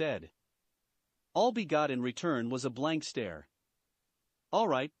guy said. All he got in return was a blank stare. All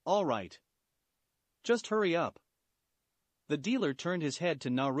right. Just hurry up." The dealer turned his head to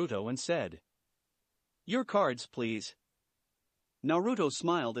Naruto and said, "Your cards, please." Naruto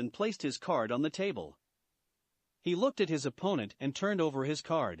smiled and placed his card on the table. He looked at his opponent and turned over his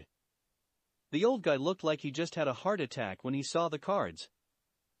card. The old guy looked like he just had a heart attack when he saw the cards.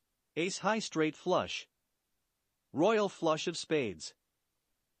 Ace high straight flush. Royal flush of spades.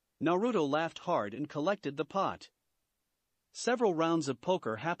 Naruto laughed hard and collected the pot. Several rounds of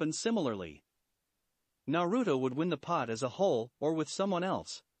poker happened similarly. Naruto would win the pot as a whole or with someone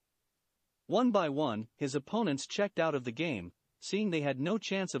else. One by one, his opponents checked out of the game, seeing they had no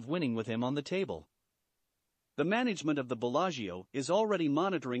chance of winning with him on the table. The management of the Bellagio is already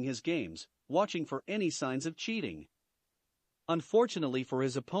monitoring his games, watching for any signs of cheating. Unfortunately for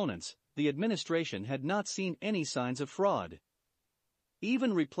his opponents, the administration had not seen any signs of fraud.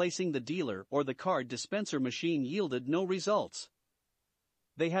 Even replacing the dealer or the card dispenser machine yielded no results.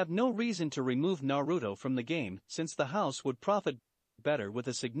 They have no reason to remove Naruto from the game, since the house would profit better with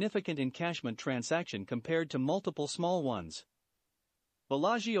a significant encashment transaction compared to multiple small ones.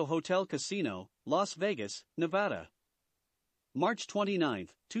 Bellagio Hotel Casino, Las Vegas, Nevada. March 29,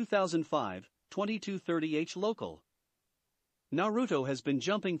 2005, 22:30 local. Naruto has been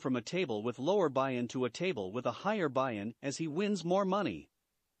jumping from a table with lower buy-in to a table with a higher buy-in as he wins more money.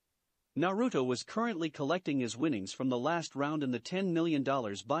 Naruto was currently collecting his winnings from the last round in the $10 million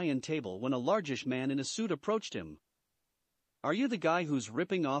buy-in table when a largish man in a suit approached him. "Are you the guy who's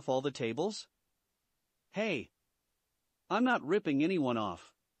ripping off all the tables?" "Hey. I'm not ripping anyone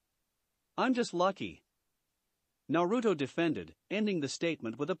off. I'm just lucky," Naruto defended, ending the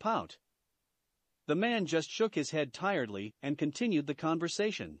statement with a pout. The man just shook his head tiredly and continued the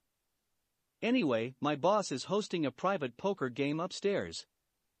conversation. "Anyway, my boss is hosting a private poker game upstairs.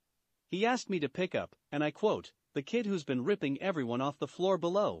 He asked me to pick up, and I quote, the kid who's been ripping everyone off the floor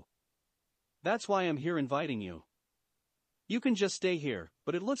below. That's why I'm here inviting you. You can just stay here,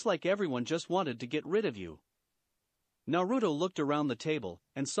 but it looks like everyone just wanted to get rid of you." Naruto looked around the table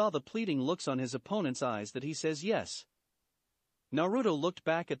and saw the pleading looks on his opponent's eyes that he says yes. Naruto looked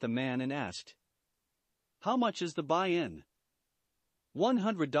back at the man and asked, "How much is the buy-in?"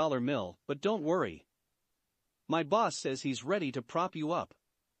 $100 mil, but don't worry. My boss says he's ready to prop you up.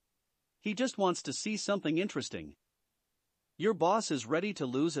 He just wants to see something interesting. Your boss is ready to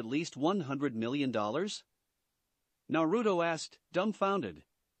lose at least $100 million? Naruto asked, dumbfounded.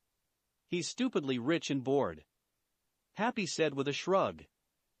 He's stupidly rich and bored. Happy said with a shrug.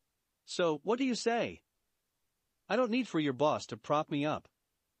 So, what do you say? I don't need for your boss to prop me up.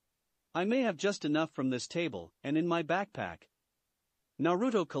 I may have just enough from this table and in my backpack.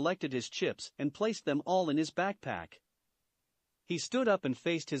 Naruto collected his chips and placed them all in his backpack. He stood up and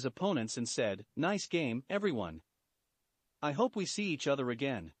faced his opponents and said, "Nice game, everyone. I hope we see each other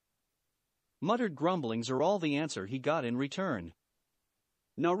again." Muttered grumblings are all the answer he got in return.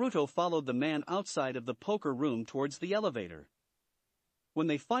 Naruto followed the man outside of the poker room towards the elevator. When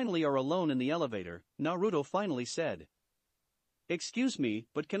they finally are alone in the elevator, Naruto finally said, "Excuse me,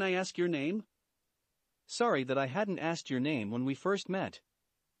 but can I ask your name? Sorry that I hadn't asked your name when we first met.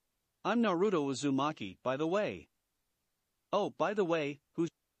 I'm Naruto Uzumaki, by the way." "Oh, by the way,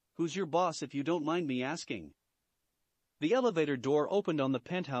 who's your boss if you don't mind me asking?" The elevator door opened on the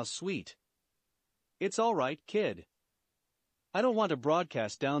penthouse suite. It's all right, kid. I don't want to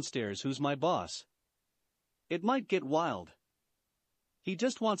broadcast downstairs who's my boss. It might get wild. He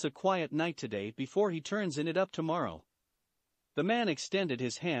just wants a quiet night today before he turns in it up tomorrow. The man extended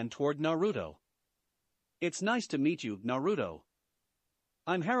his hand toward Naruto. It's nice to meet you, Naruto.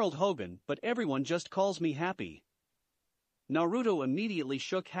 I'm Harold Hogan, but everyone just calls me Happy. Naruto immediately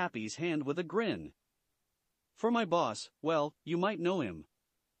shook Happy's hand with a grin. For my boss, well, you might know him.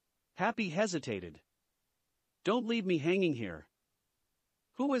 Happy hesitated. Don't leave me hanging here.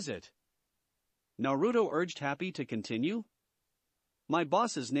 Who is it? Naruto urged Happy to continue. My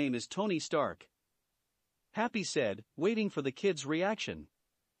boss's name is Tony Stark. Happy said, waiting for the kid's reaction.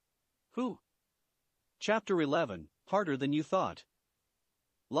 Who? Chapter 11, Harder Than You Thought.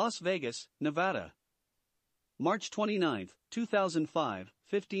 Las Vegas, Nevada. March 29, 2005,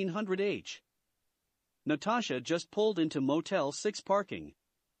 1500 H. Natasha just pulled into Motel 6 parking.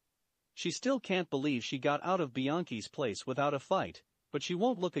 She still can't believe she got out of Bianchi's place without a fight, but she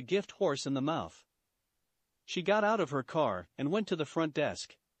won't look a gift horse in the mouth. She got out of her car and went to the front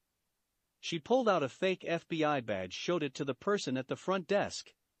desk. She pulled out a fake FBI badge, showed it to the person at the front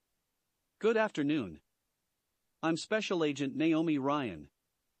desk. Good afternoon. I'm Special Agent Naomi Ryan.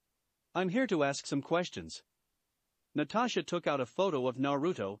 I'm here to ask some questions. Natasha took out a photo of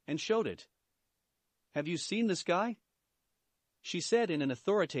Naruto and showed it. Have you seen this guy? She said in an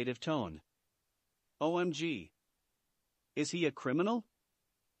authoritative tone. OMG. Is he a criminal?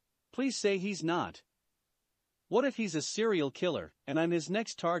 Please say he's not. What if he's a serial killer and I'm his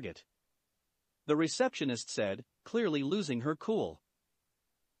next target? The receptionist said, clearly losing her cool.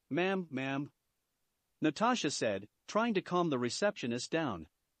 Ma'am. Natasha said, trying to calm the receptionist down.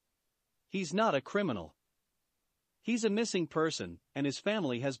 He's not a criminal. He's a missing person, and his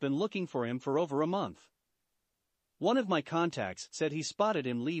family has been looking for him for over a month. One of my contacts said he spotted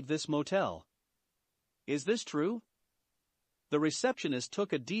him leave this motel. Is this true? The receptionist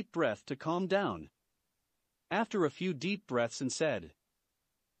took a deep breath to calm down. After a few deep breaths and said,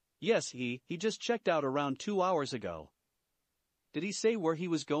 Yes, he just checked out around 2 hours ago. Did he say where he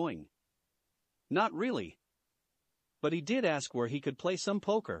was going? Not really. But he did ask where he could play some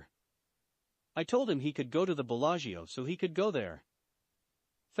poker. I told him he could go to the Bellagio so he could go there.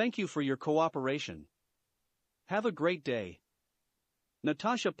 Thank you for your cooperation. Have a great day.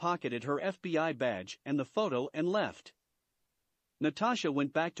 Natasha pocketed her FBI badge and the photo and left. Natasha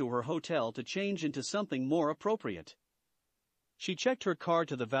went back to her hotel to change into something more appropriate. She checked her car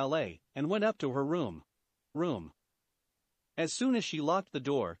to the valet and went up to her room. As soon as she locked the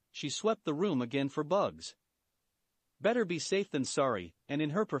door, she swept the room again for bugs. Better be safe than sorry, and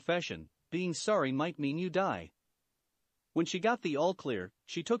in her profession, being sorry might mean you die. When she got the all clear,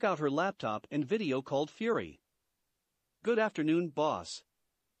 she took out her laptop and video called Fury. Good afternoon, boss.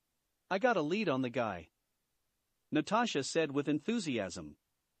 I got a lead on the guy. Natasha said with enthusiasm.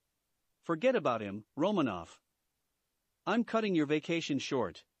 Forget about him, Romanov. I'm cutting your vacation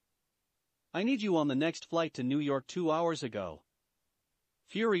short. I need you on the next flight to New York 2 hours ago.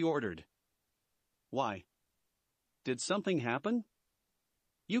 Fury ordered. Why? Did something happen?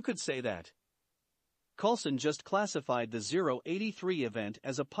 You could say that. Coulson just classified the 083 event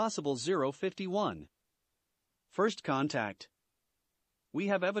as a possible 051. First contact. We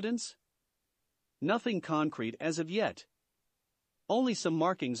have evidence? Nothing concrete as of yet. Only some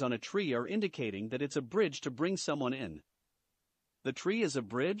markings on a tree are indicating that it's a bridge to bring someone in. The tree is a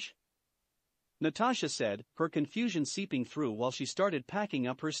bridge? Natasha said, her confusion seeping through while she started packing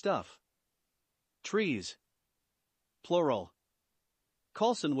up her stuff. Trees. Plural.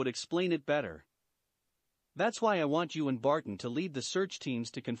 Coulson would explain it better. That's why I want you and Barton to lead the search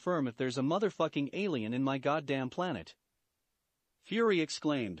teams to confirm if there's a motherfucking alien in my goddamn planet. Fury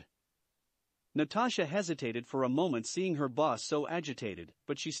exclaimed. Natasha hesitated for a moment, seeing her boss so agitated,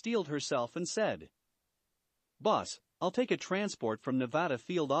 but she steeled herself and said, Boss, I'll take a transport from Nevada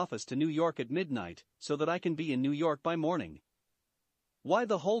field office to New York at midnight, so that I can be in New York by morning. Why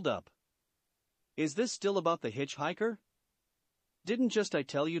the holdup? Is this still about the hitchhiker? Didn't just I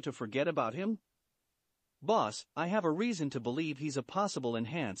tell you to forget about him? Boss, I have a reason to believe he's a possible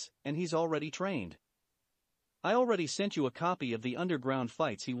enhance, and he's already trained. I already sent you a copy of the underground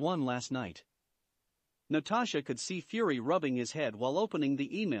fights he won last night. Natasha could see Fury rubbing his head while opening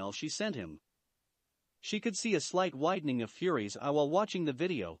the email she sent him. She could see a slight widening of Fury's eye while watching the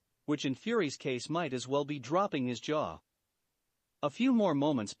video, which in Fury's case might as well be dropping his jaw. A few more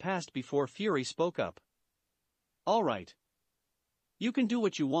moments passed before Fury spoke up. All right. You can do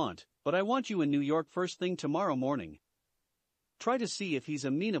what you want, but I want you in New York first thing tomorrow morning. Try to see if he's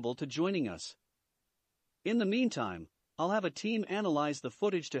amenable to joining us. In the meantime, I'll have a team analyze the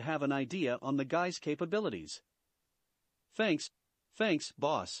footage to have an idea on the guy's capabilities. Thanks,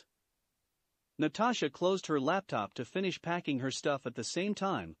 boss. Natasha closed her laptop to finish packing her stuff at the same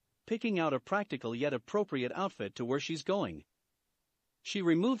time, picking out a practical yet appropriate outfit to where she's going. She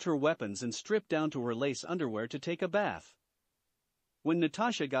removed her weapons and stripped down to her lace underwear to take a bath. When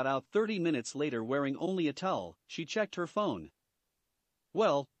Natasha got out 30 minutes later wearing only a towel, she checked her phone.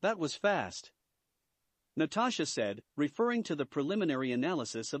 Well, that was fast, Natasha said, referring to the preliminary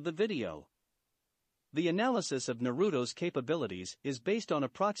analysis of the video. The analysis of Naruto's capabilities is based on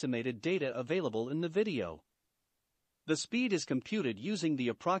approximated data available in the video. The speed is computed using the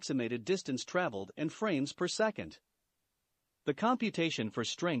approximated distance traveled and frames per second. The computation for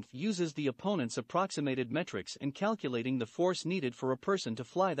strength uses the opponent's approximated metrics and calculating the force needed for a person to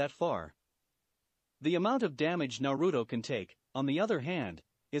fly that far. The amount of damage Naruto can take, on the other hand,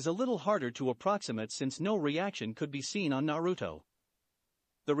 is a little harder to approximate since no reaction could be seen on Naruto.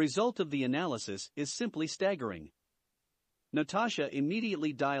 The result of the analysis is simply staggering. Natasha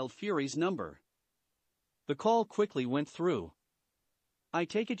immediately dialed Fury's number. The call quickly went through. I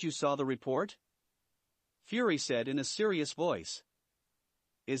take it you saw the report? Fury said in a serious voice.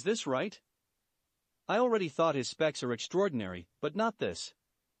 Is this right? I already thought his specs are extraordinary, but not this.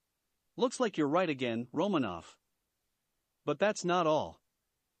 Looks like you're right again, Romanov. But that's not all.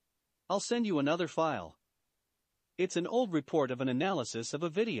 I'll send you another file. It's an old report of an analysis of a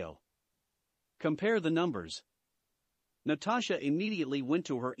video. Compare the numbers. Natasha immediately went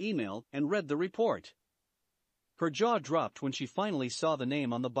to her email and read the report. Her jaw dropped when she finally saw the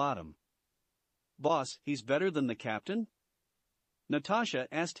name on the bottom. Boss, he's better than the captain? Natasha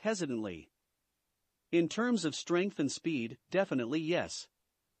asked hesitantly. In terms of strength and speed, definitely yes.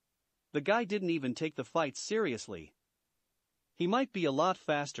 The guy didn't even take the fight seriously. He might be a lot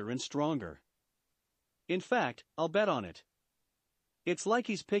faster and stronger. In fact, I'll bet on it. It's like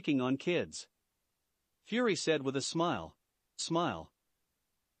he's picking on kids. Fury said with a smile.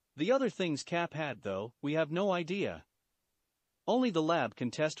 The other things Cap had though, we have no idea. Only the lab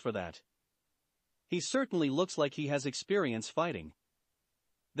can test for that. He certainly looks like he has experience fighting.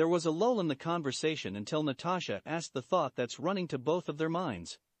 There was a lull in the conversation until Natasha asked the thought that's running to both of their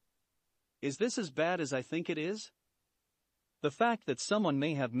minds. Is this as bad as I think it is? The fact that someone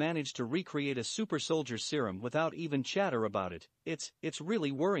may have managed to recreate a super soldier serum without even chatter about it, it's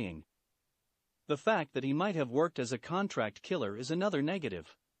really worrying. The fact that he might have worked as a contract killer is another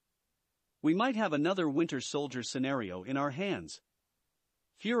negative. We might have another Winter Soldier scenario in our hands.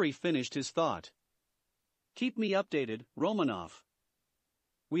 Fury finished his thought. Keep me updated, Romanov.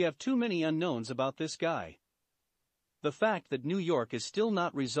 We have too many unknowns about this guy. The fact that New York is still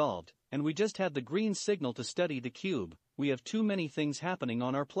not resolved, and we just had the green signal to study the cube, we have too many things happening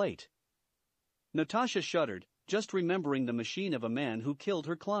on our plate. Natasha shuddered, just remembering the machine of a man who killed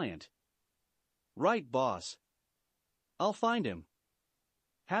her client. Right, boss. I'll find him.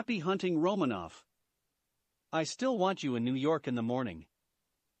 Happy hunting, Romanov. I still want you in New York in the morning,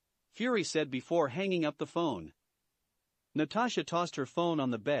 Fury said before hanging up the phone. Natasha tossed her phone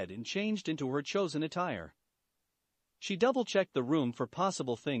on the bed and changed into her chosen attire. She double-checked the room for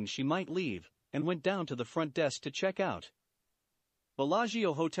possible things she might leave, and went down to the front desk to check out.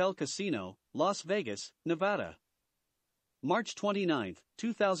 Bellagio Hotel Casino, Las Vegas, Nevada. March 29,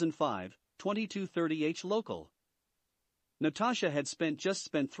 2005, 22:30 local. Natasha had spent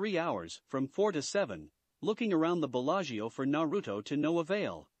 3 hours, from 4 to 7, looking around the Bellagio for Naruto to no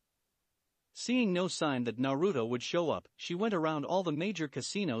avail. Seeing no sign that Naruto would show up, she went around all the major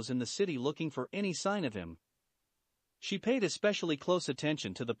casinos in the city looking for any sign of him. She paid especially close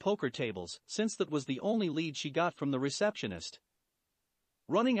attention to the poker tables, since that was the only lead she got from the receptionist.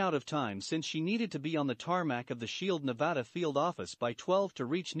 Running out of time since she needed to be on the tarmac of the Shield Nevada field office by 12 to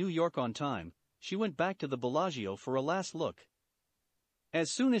reach New York on time, she went back to the Bellagio for a last look.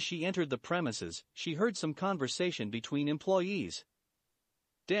 As soon as she entered the premises, she heard some conversation between employees.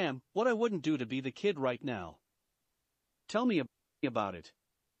 Damn, what I wouldn't do to be the kid right now. Tell me about it.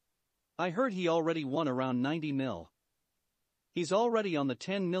 I heard he already won around 90 mil. He's already on the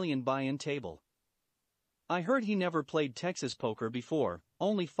 10 million buy-in table. I heard he never played Texas poker before,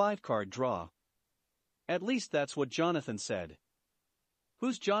 only 5-card draw. At least that's what Jonathan said.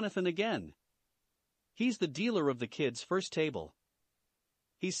 Who's Jonathan again? He's the dealer of the kid's first table.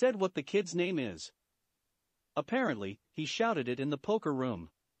 He said what the kid's name is. Apparently, he shouted it in the poker room.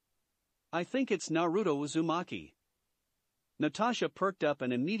 I think it's Naruto Uzumaki. Natasha perked up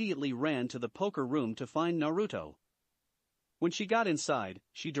and immediately ran to the poker room to find Naruto. When she got inside,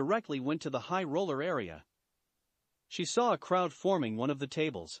 she directly went to the high roller area. She saw a crowd forming one of the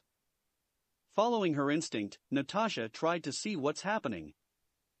tables. Following her instinct, Natasha tried to see what's happening.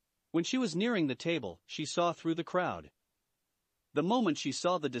 When she was nearing the table, she saw through the crowd. The moment she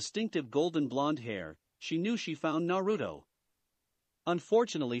saw the distinctive golden blonde hair, she knew she found Naruto.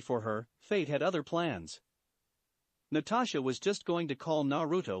 Unfortunately for her, fate had other plans. Natasha was just going to call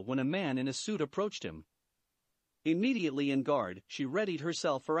Naruto when a man in a suit approached him. Immediately in guard, she readied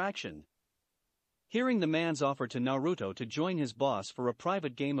herself for action. Hearing the man's offer to Naruto to join his boss for a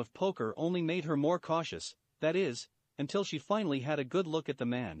private game of poker only made her more cautious, that is, until she finally had a good look at the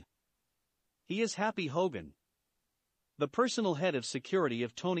man. He is Happy Hogan, the personal head of security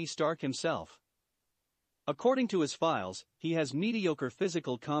of Tony Stark himself. According to his files, he has mediocre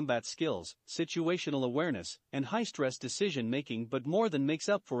physical combat skills, situational awareness, and high-stress decision-making, but more than makes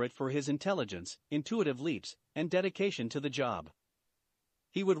up for it for his intelligence, intuitive leaps, and dedication to the job.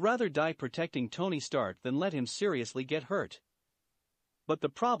 He would rather die protecting Tony Stark than let him seriously get hurt. But the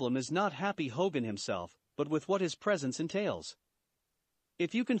problem is not Happy Hogan himself, but with what his presence entails.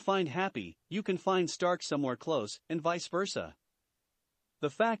 If you can find Happy, you can find Stark somewhere close, and vice versa. The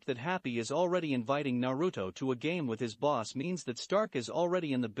fact that Happy is already inviting Naruto to a game with his boss means that Stark is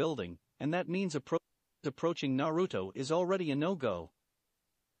already in the building, and that means approaching Naruto is already a no-go.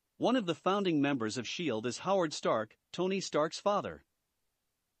 One of the founding members of S.H.I.E.L.D. is Howard Stark, Tony Stark's father.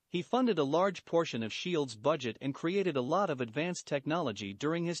 He funded a large portion of S.H.I.E.L.D.'s budget and created a lot of advanced technology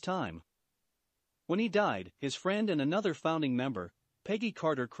during his time. When he died, his friend and another founding member, Peggy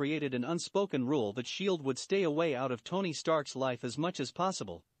Carter, created an unspoken rule that S.H.I.E.L.D. would stay away out of Tony Stark's life as much as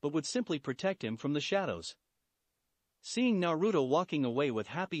possible, but would simply protect him from the shadows. Seeing Naruto walking away with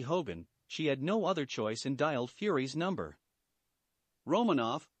Happy Hogan, she had no other choice and dialed Fury's number.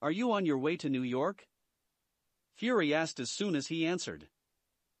 "Romanov, are you on your way to New York?" Fury asked as soon as he answered.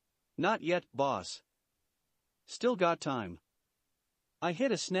 "Not yet, boss. Still got time. I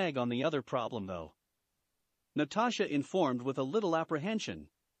hit a snag on the other problem though," Natasha informed with a little apprehension.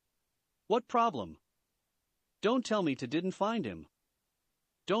 "What problem? Don't tell me didn't find him."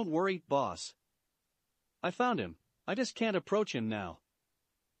 "Don't worry, boss. I found him, I just can't approach him now."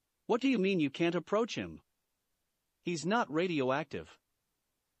 "What do you mean you can't approach him?" "He's not radioactive.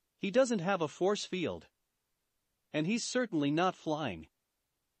 He doesn't have a force field. And he's certainly not flying.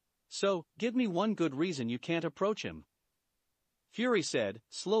 So, give me one good reason you can't approach him," Fury said,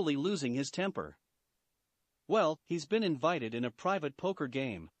 slowly losing his temper. "Well, he's been invited in a private poker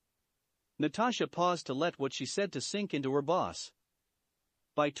game." Natasha paused to let what she said to sink into her boss.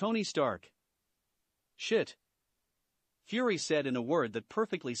 "By Tony Stark." "Shit," Fury said in a word that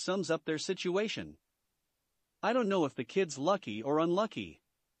perfectly sums up their situation. "I don't know if the kid's lucky or unlucky."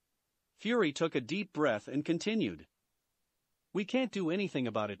 Fury took a deep breath and continued. "We can't do anything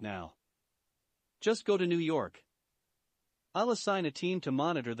about it now. Just go to New York. I'll assign a team to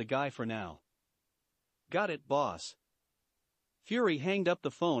monitor the guy for now." "Got it, boss." Fury hanged up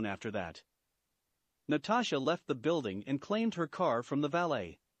the phone after that. Natasha left the building and claimed her car from the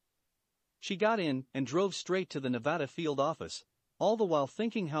valet. She got in and drove straight to the Nevada field office, all the while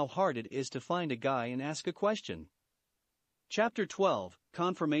thinking how hard it is to find a guy and ask a question. Chapter 12,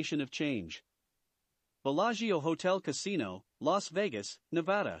 Confirmation of Change. Bellagio Hotel Casino, Las Vegas,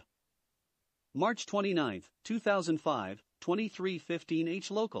 Nevada. March 29, 2005, 23:15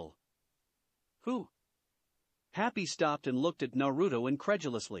 H local. "Who?" Happy stopped and looked at Naruto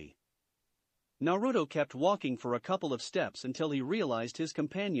incredulously. Naruto kept walking for a couple of steps until he realized his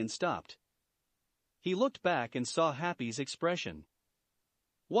companion stopped. He looked back and saw Happy's expression.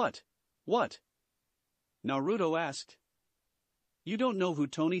 What? Naruto asked. "You don't know who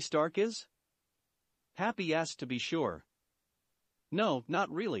Tony Stark is?" Happy asked to be sure. "No, not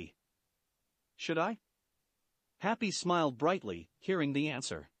really." "Should I?" Happy smiled brightly, hearing the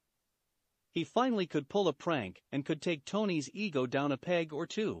answer. He finally could pull a prank and could take Tony's ego down a peg or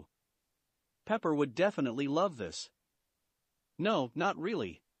two. Pepper would definitely love this. "No, not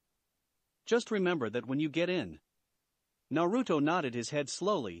really. Just remember that when you get in." Naruto nodded his head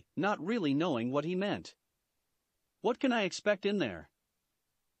slowly, not really knowing what he meant. "What can I expect in there?"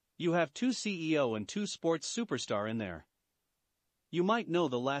 "You have 2 CEO and 2 sports superstar in there. You might know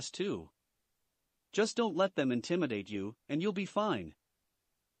the last 2. Just don't let them intimidate you, and you'll be fine,"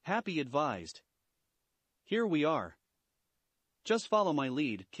 Happy advised. "Here we are. Just follow my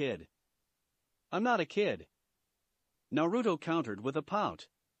lead, kid." "I'm not a kid," Naruto countered with a pout.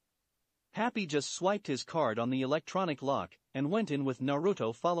 Happy just swiped his card on the electronic lock and went in with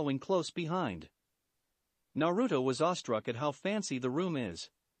Naruto following close behind. Naruto was awestruck at how fancy the room is.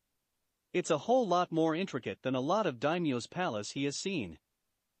 It's a whole lot more intricate than a lot of daimyo's palace he has seen.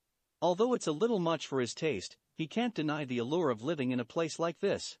 Although it's a little much for his taste, he can't deny the allure of living in a place like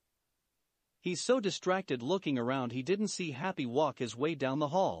this. He's so distracted looking around he didn't see Happy walk his way down the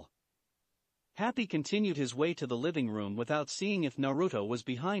hall. Happy continued his way to the living room without seeing if Naruto was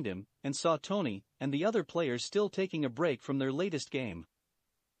behind him, and saw Tony and the other players still taking a break from their latest game.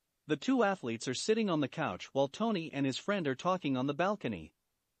 The two athletes are sitting on the couch while Tony and his friend are talking on the balcony.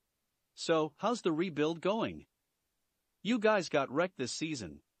 "So, how's the rebuild going? You guys got wrecked this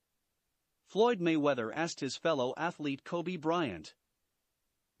season." Floyd Mayweather asked his fellow athlete Kobe Bryant.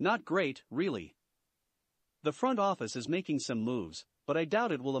 "Not great, really. The front office is making some moves, but I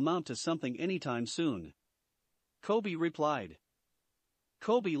doubt it will amount to something anytime soon," Kobe replied.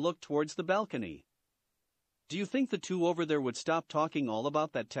 Kobe looked towards the balcony. "Do you think the two over there would stop talking all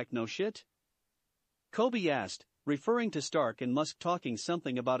about that techno shit?" Kobe asked, referring to Stark and Musk talking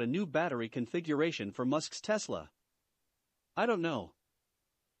something about a new battery configuration for Musk's Tesla. "I don't know.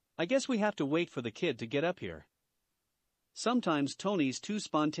 I guess we have to wait for the kid to get up here. Sometimes Tony's too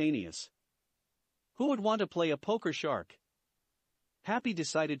spontaneous. Who would want to play a poker shark?" Happy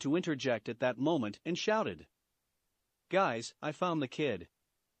decided to interject at that moment and shouted, "Guys, I found the kid."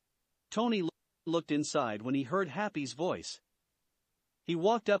 Tony looked inside when he heard Happy's voice. He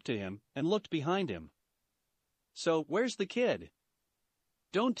walked up to him and looked behind him. "So, where's the kid?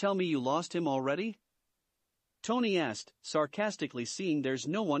 Don't tell me you lost him already?" Tony asked, sarcastically, seeing there's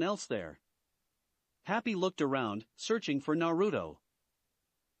no one else there. Happy looked around, searching for Naruto.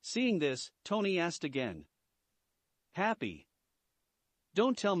 Seeing this, Tony asked again. "Happy,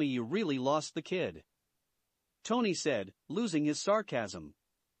 don't tell me you really lost the kid," Tony said, losing his sarcasm.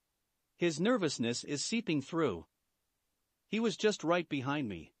 His nervousness is seeping through. "He was just right behind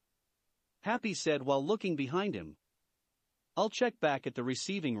me," Happy said while looking behind him. "I'll check back at the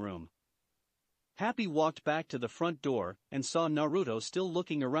receiving room." Happy walked back to the front door and saw Naruto still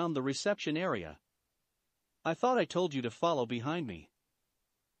looking around the reception area. "I thought I told you to follow behind me,"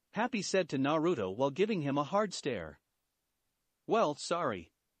 Happy said to Naruto while giving him a hard stare. "Well,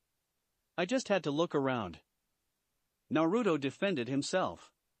 sorry. I just had to look around." Naruto defended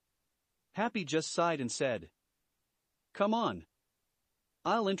himself. Happy just sighed and said, "Come on.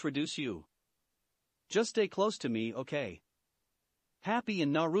 I'll introduce you. Just stay close to me, okay?" Happy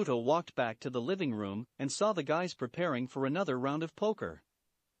and Naruto walked back to the living room and saw the guys preparing for another round of poker.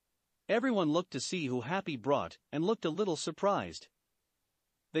 Everyone looked to see who Happy brought and looked a little surprised.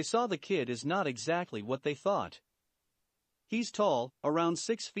 They saw the kid is not exactly what they thought. He's tall, around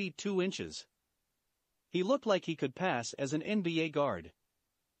 6 feet 2 inches. He looked like he could pass as an NBA guard.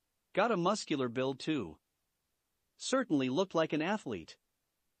 Got a muscular build too. Certainly looked like an athlete.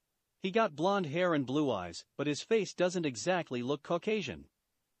 He got blonde hair and blue eyes, but his face doesn't exactly look Caucasian.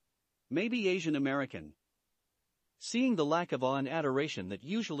 Maybe Asian American. Seeing the lack of awe and adoration that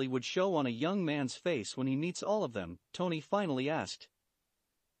usually would show on a young man's face when he meets all of them, Tony finally asked,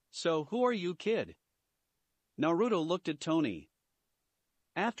 "So, who are you, kid?" Naruto looked at Tony.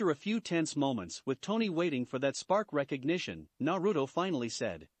 After a few tense moments with Tony waiting for that spark recognition, Naruto finally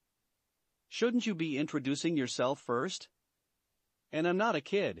said, "Shouldn't you be introducing yourself first? And I'm not a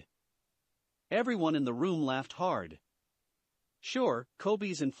kid." Everyone in the room laughed hard. Sure,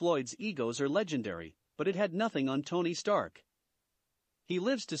 Kobe's and Floyd's egos are legendary, but it had nothing on Tony Stark. He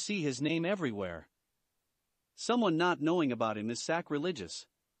lives to see his name everywhere. Someone not knowing about him is sacrilegious.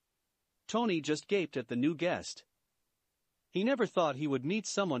 Tony just gaped at the new guest. He never thought he would meet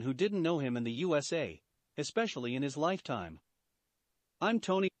someone who didn't know him in the USA, especially in his lifetime. "I'm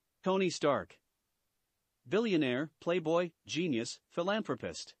Tony Stark. Billionaire, playboy, genius,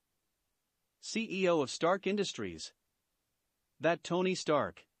 philanthropist. CEO of Stark Industries. That Tony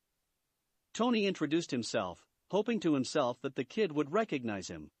Stark." Tony introduced himself, hoping to himself that the kid would recognize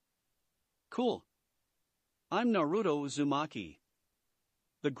him. "Cool. I'm Naruto Uzumaki.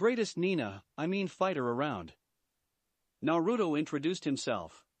 The greatest fighter around." Naruto introduced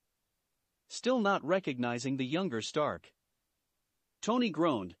himself. Still not recognizing the younger Stark. Tony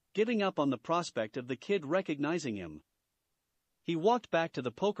groaned, giving up on the prospect of the kid recognizing him. He walked back to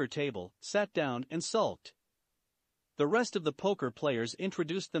the poker table, sat down and sulked. The rest of the poker players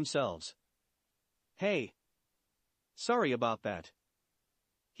introduced themselves. "Hey. Sorry about that.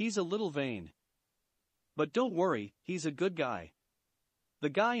 He's a little vain. But don't worry, he's a good guy." The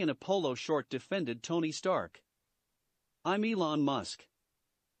guy in a polo short defended Tony Stark. "I'm Elon Musk.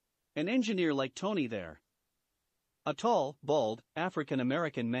 An engineer like Tony there." A tall, bald,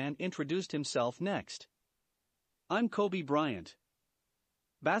 African-American man introduced himself next. "I'm Kobe Bryant.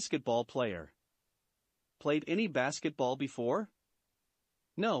 Basketball player. Played any basketball before?"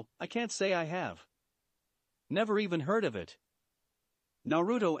 "No, I can't say I have. Never even heard of it."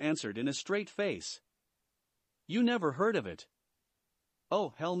 Naruto answered in a straight face. "You never heard of it?" "Oh,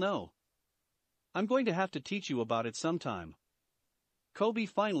 hell no. I'm going to have to teach you about it sometime. Kobe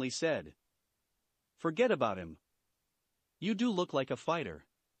finally said. Forget about him. You do look like a fighter.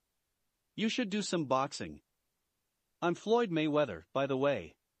 You should do some boxing. I'm Floyd Mayweather, by the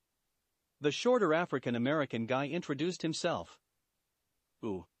way. The shorter African-American guy introduced himself.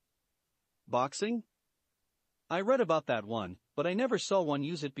 Ooh. Boxing? I read about that one, but I never saw one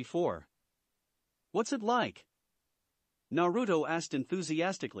use it before. What's it like? Naruto asked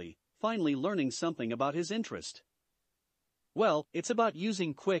enthusiastically, finally learning something about his interest. Well, it's about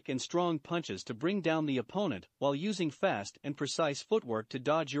using quick and strong punches to bring down the opponent while using fast and precise footwork to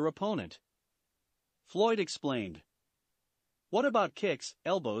dodge your opponent. Floyd explained. What about kicks,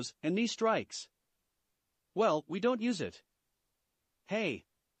 elbows, and knee strikes? Well, we don't use it. Hey.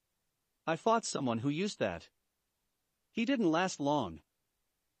 I fought someone who used that. He didn't last long.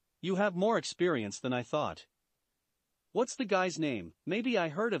 You have more experience than I thought. What's the guy's name? Maybe I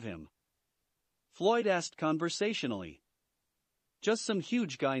heard of him. Floyd asked conversationally. Just some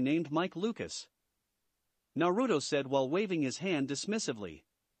huge guy named Mike Lucas. Naruto said while waving his hand dismissively.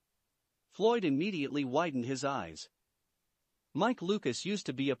 Floyd immediately widened his eyes. Mike Lucas used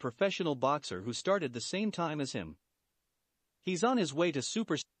to be a professional boxer who started the same time as him. He's on his way to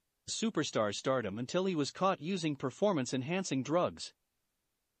superstar stardom until he was caught using performance-enhancing drugs.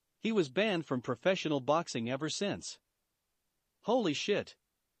 He was banned from professional boxing ever since. Holy shit.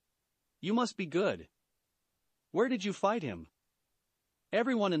 You must be good. Where did you fight him?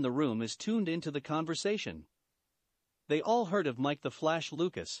 Everyone in the room is tuned into the conversation. They all heard of Mike the Flash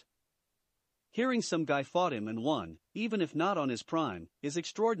Lucas. Hearing some guy fought him and won, even if not on his prime, is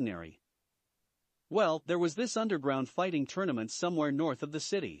extraordinary. Well, there was this underground fighting tournament somewhere north of the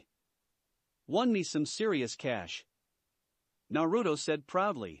city. Won me some serious cash. Naruto said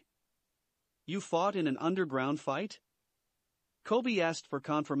proudly. You fought in an underground fight? Kobe asked for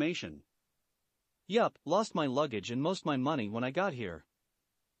confirmation. Yup, lost my luggage and most my money when I got here.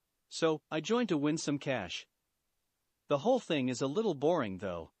 So, I joined to win some cash. The whole thing is a little boring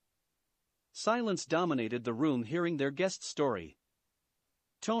though. Silence dominated the room hearing their guest's story.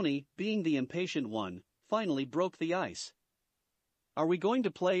 Tony, being the impatient one, finally broke the ice. Are we going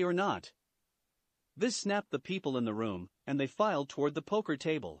to play or not? This snapped the people in the room, and they filed toward the poker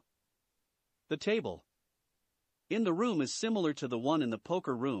table. The table in the room is similar to the one in the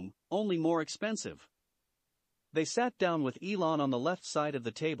poker room, only more expensive. They sat down with Elon on the left side of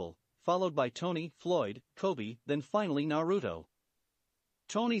the table, followed by Tony, Floyd, Kobe, then finally Naruto.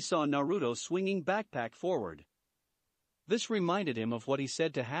 Tony saw Naruto swinging backpack forward. This reminded him of what he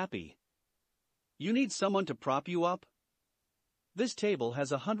said to Happy. You need someone to prop you up? This table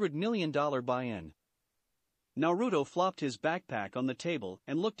has $100 million buy-in. Naruto flopped his backpack on the table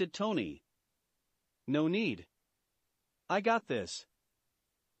and looked at Tony. No need. I got this.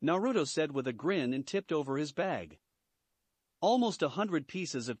 Naruto said with a grin and tipped over his bag. Almost 100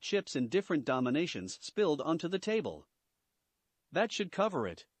 pieces of chips in different denominations spilled onto the table. That should cover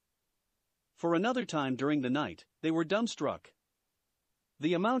it. For another time during the night, they were dumbstruck.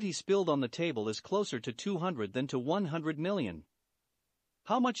 The amount he spilled on the table is closer to 200 than to 100 million.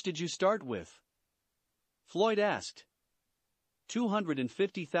 How much did you start with? Floyd asked.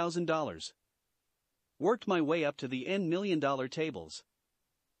 $250,000. Worked my way up to the $N million tables.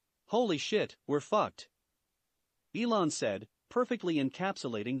 Holy shit, we're fucked. Elon said, perfectly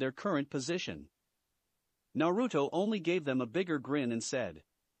encapsulating their current position. Naruto only gave them a bigger grin and said,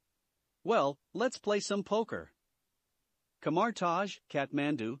 well, let's play some poker. Kamartaj,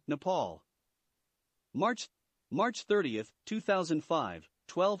 Kathmandu, Nepal. March 30th, 2005,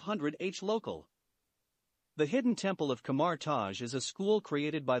 1200 H local. The Hidden Temple of Kamartaj is a school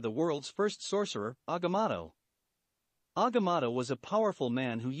created by the world's first sorcerer, Agamotto. Agamotto was a powerful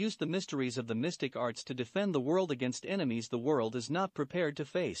man who used the mysteries of the mystic arts to defend the world against enemies the world is not prepared to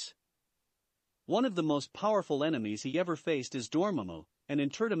face. One of the most powerful enemies he ever faced is Dormammu, an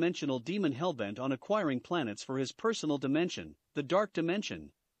interdimensional demon hellbent on acquiring planets for his personal dimension, the Dark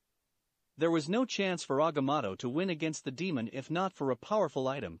Dimension. There was no chance for Agamotto to win against the demon if not for a powerful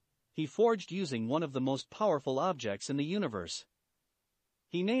item he forged using one of the most powerful objects in the universe.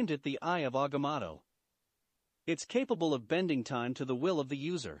 He named it the Eye of Agamotto. It's capable of bending time to the will of the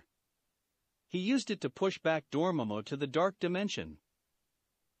user. He used it to push back Dormammu to the Dark Dimension.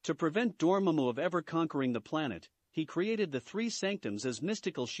 To prevent Dormammu of ever conquering the planet, he created the three sanctums as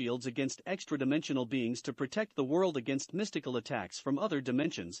mystical shields against extra-dimensional beings to protect the world against mystical attacks from other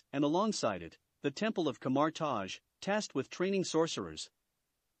dimensions, and alongside it, the Temple of Kamartaj, tasked with training sorcerers.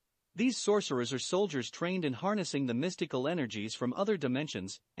 These sorcerers are soldiers trained in harnessing the mystical energies from other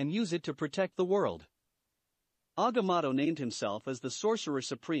dimensions and use it to protect the world. Agamotto named himself as the Sorcerer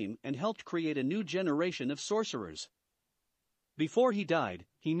Supreme and helped create a new generation of sorcerers. Before he died,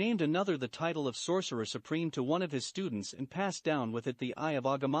 he named another the title of Sorcerer Supreme to one of his students and passed down with it the Eye of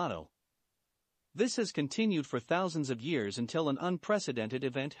Agamotto. This has continued for thousands of years until an unprecedented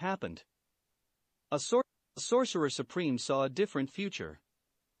event happened. A Sorcerer Supreme saw a different future.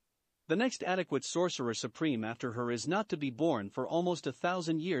 The next adequate Sorcerer Supreme after her is not to be born for almost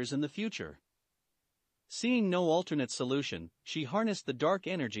 1,000 years in the future. Seeing no alternate solution, she harnessed the dark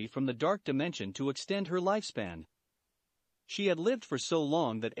energy from the dark dimension to extend her lifespan. She had lived for so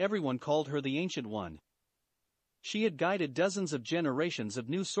long that everyone called her the Ancient One. She had guided dozens of generations of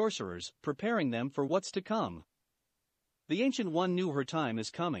new sorcerers, preparing them for what's to come. The Ancient One knew her time is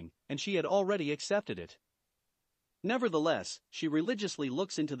coming, and she had already accepted it. Nevertheless, she religiously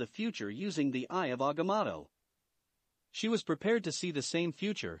looks into the future using the Eye of Agamotto. She was prepared to see the same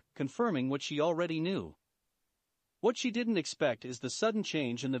future, confirming what she already knew. What she didn't expect is the sudden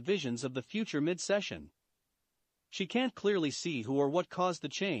change in the visions of the future mid-session. She can't clearly see who or what caused the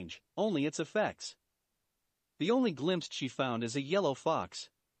change, only its effects. The only glimpse she found is a yellow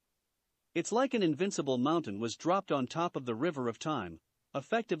fox. It's like an invincible mountain was dropped on top of the river of time,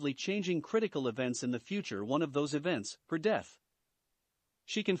 effectively changing critical events in the future. One of those events, her death.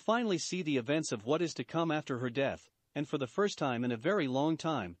 She can finally see the events of what is to come after her death, and for the first time in a very long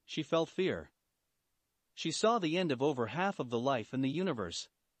time, she felt fear. She saw the end of over half of the life in the universe.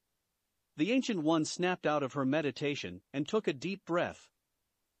 The Ancient One snapped out of her meditation and took a deep breath.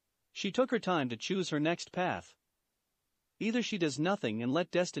 She took her time to choose her next path. Either she does nothing and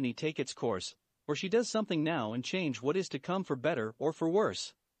let destiny take its course, or she does something now and change what is to come for better or for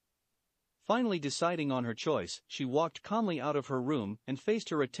worse. Finally deciding on her choice, she walked calmly out of her room and faced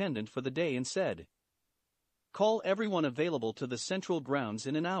her attendant for the day and said, "Call everyone available to the central grounds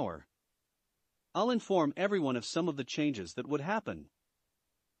in an hour. I'll inform everyone of some of the changes that would happen.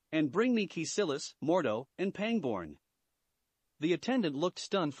 And bring me Caecilius, Mordo, and Pangborn." The attendant looked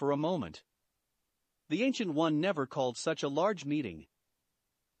stunned for a moment. The Ancient One never called such a large meeting.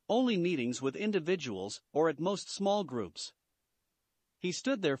 Only meetings with individuals, or at most small groups. He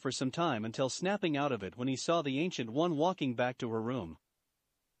stood there for some time until snapping out of it when he saw the Ancient One walking back to her room.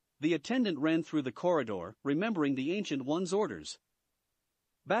 The attendant ran through the corridor, remembering the Ancient One's orders.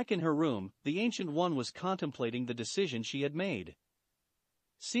 Back in her room, the Ancient One was contemplating the decision she had made.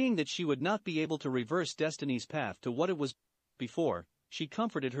 Seeing that she would not be able to reverse destiny's path to what it was before, she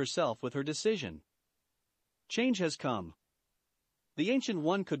comforted herself with her decision. Change has come. The Ancient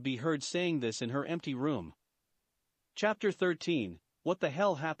One could be heard saying this in her empty room. Chapter 13, What the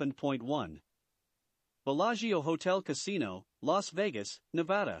Hell Happened? Point 1. Bellagio Hotel Casino, Las Vegas,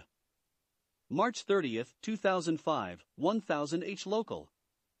 Nevada. March 30, 2005, 1000 H local.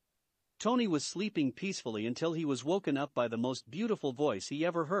 Tony was sleeping peacefully until he was woken up by the most beautiful voice he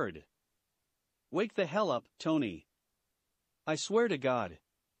ever heard. "Wake the hell up, Tony. I swear to God."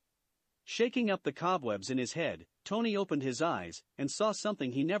 Shaking up the cobwebs in his head, Tony opened his eyes and saw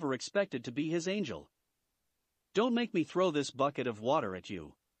something he never expected to be his angel. "Don't make me throw this bucket of water at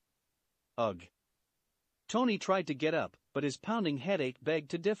you." Ugh. Tony tried to get up, but his pounding headache begged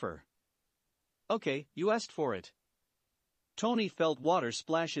to differ. "Okay, you asked for it." Tony felt water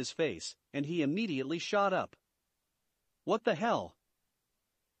splash his face, and he immediately shot up. "What the hell?"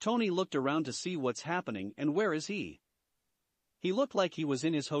 Tony looked around to see what's happening and where is he? He looked like he was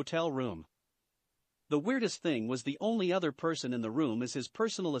in his hotel room. The weirdest thing was the only other person in the room is his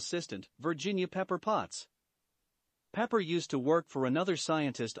personal assistant, Virginia Pepper Potts. Pepper used to work for another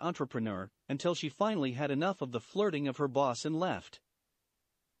scientist entrepreneur until she finally had enough of the flirting of her boss and left.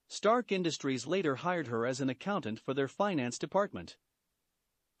 Stark Industries later hired her as an accountant for their finance department.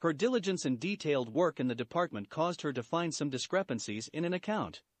 Her diligence and detailed work in the department caused her to find some discrepancies in an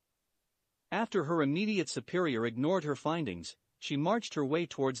account. After her immediate superior ignored her findings, she marched her way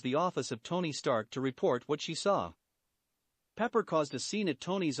towards the office of Tony Stark to report what she saw. Pepper caused a scene at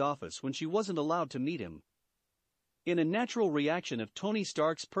Tony's office when she wasn't allowed to meet him. In a natural reaction of Tony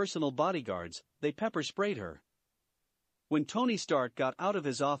Stark's personal bodyguards, they pepper sprayed her. When Tony Stark got out of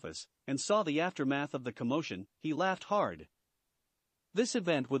his office and saw the aftermath of the commotion, he laughed hard. This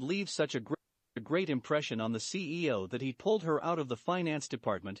event would leave such a great impression on the CEO that he pulled her out of the finance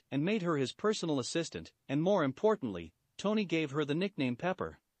department and made her his personal assistant, and more importantly, Tony gave her the nickname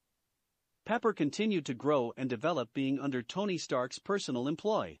Pepper. Pepper continued to grow and develop being under Tony Stark's personal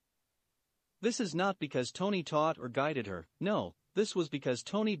employ. This is not because Tony taught or guided her, no, this was because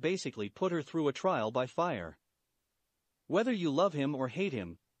Tony basically put her through a trial by fire. Whether you love him or hate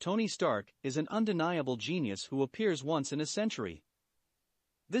him, Tony Stark is an undeniable genius who appears once in a century.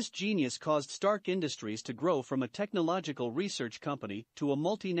 This genius caused Stark Industries to grow from a technological research company to a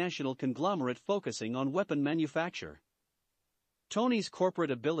multinational conglomerate focusing on weapon manufacture. Tony's corporate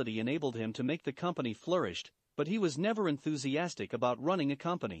ability enabled him to make the company flourish, but he was never enthusiastic about running a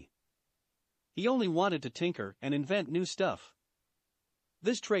company. He only wanted to tinker and invent new stuff.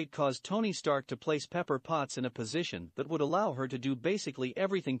 This trait caused Tony Stark to place Pepper Potts in a position that would allow her to do basically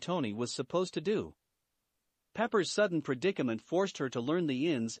everything Tony was supposed to do. Pepper's sudden predicament forced her to learn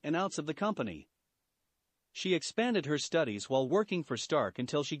the ins and outs of the company. She expanded her studies while working for Stark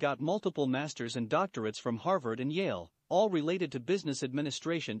until she got multiple masters and doctorates from Harvard and Yale, all related to business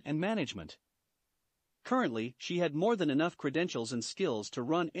administration and management. Currently, she had more than enough credentials and skills to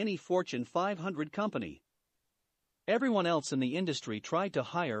run any Fortune 500 company. Everyone else in the industry tried to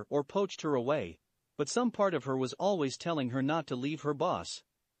hire or poached her away, but some part of her was always telling her not to leave her boss.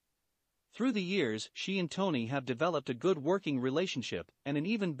 Through the years, she and Tony have developed a good working relationship and an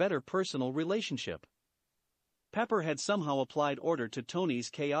even better personal relationship. Pepper had somehow applied order to Tony's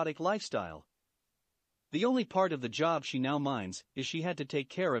chaotic lifestyle. The only part of the job she now minds is she had to take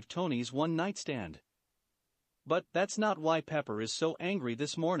care of Tony's one-night stand. But that's not why Pepper is so angry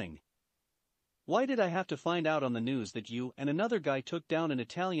this morning. Why did I have to find out on the news that you and another guy took down an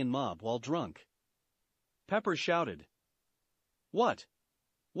Italian mob while drunk? Pepper shouted. What?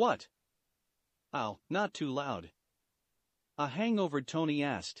 What? Ow, not too loud. A hangover, Tony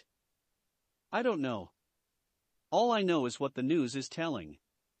asked. I don't know. All I know is what the news is telling.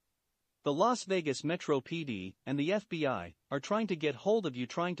 The Las Vegas Metro PD and the FBI are trying to get hold of you,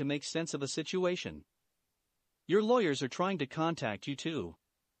 trying to make sense of a situation. Your lawyers are trying to contact you too.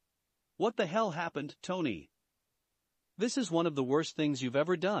 What the hell happened, Tony? This is one of the worst things you've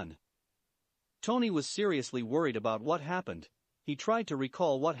ever done. Tony was seriously worried about what happened. He tried to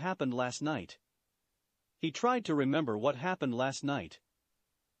recall what happened last night. He tried to remember what happened last night.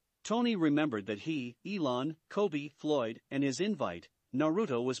 Tony remembered that he, Elon, Kobe, Floyd, and his invite,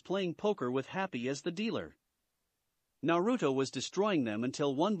 Naruto, was playing poker with Happy as the dealer. Naruto was destroying them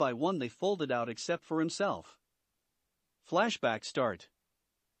until one by one they folded out except for himself. Flashback start.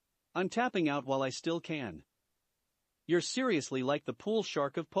 I'm tapping out while I still can. You're seriously like the pool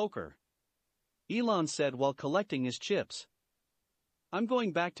shark of poker. Elon said while collecting his chips. I'm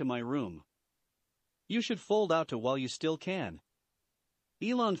going back to my room. You should fold out to while you still can.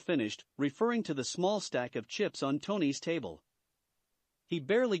 Elon finished, referring to the small stack of chips on Tony's table. He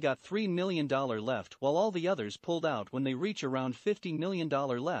barely got $3 million left while all the others pulled out when they reach around $50 million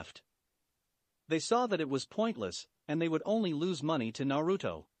left. They saw that it was pointless, and they would only lose money to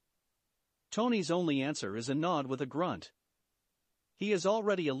Naruto. Tony's only answer is a nod with a grunt. He is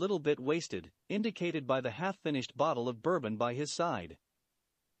already a little bit wasted, indicated by the half-finished bottle of bourbon by his side.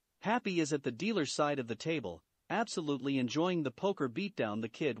 Happy is at the dealer's side of the table, absolutely enjoying the poker beatdown the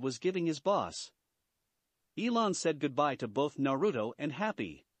kid was giving his boss. Elon said goodbye to both Naruto and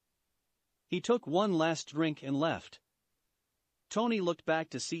Happy. He took one last drink and left. Tony looked back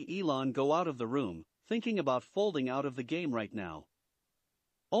to see Elon go out of the room, thinking about folding out of the game right now.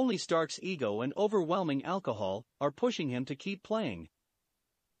 Only Stark's ego and overwhelming alcohol are pushing him to keep playing.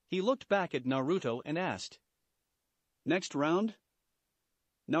 He looked back at Naruto and asked, "Next round?"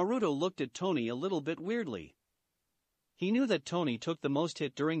 Naruto looked at Tony a little bit weirdly. He knew that Tony took the most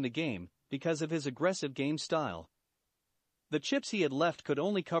hit during the game because of his aggressive game style. The chips he had left could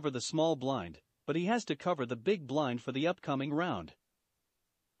only cover the small blind, but he has to cover the big blind for the upcoming round.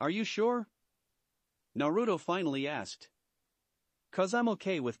 Are you sure? Naruto finally asked. 'Cause I'm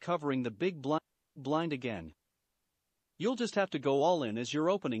okay with covering the big blind again. You'll just have to go all in as your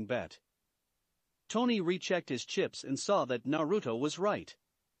opening bet. Tony rechecked his chips and saw that Naruto was right.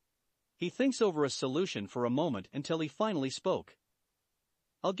 He thinks over a solution for a moment until he finally spoke.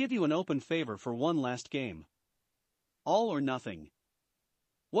 I'll give you an open favor for one last game. All or nothing.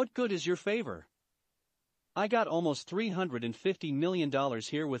 What good is your favor? I got almost $350 million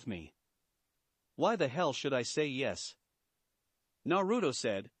here with me. Why the hell should I say yes? Naruto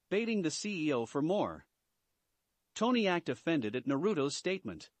said, baiting the CEO for more. Tony acted offended at Naruto's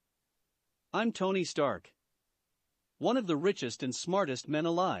statement. I'm Tony Stark. One of the richest and smartest men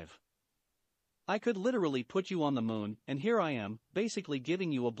alive. I could literally put you on the moon, and here I am, basically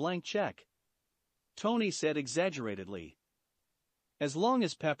giving you a blank check. Tony said exaggeratedly. As long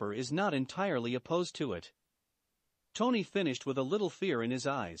as Pepper is not entirely opposed to it. Tony finished with a little fear in his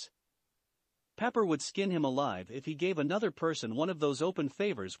eyes. Pepper would skin him alive if he gave another person one of those open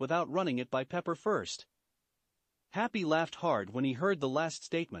favors without running it by Pepper first. Happy laughed hard when he heard the last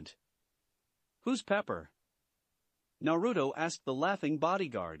statement. Who's Pepper? Naruto asked the laughing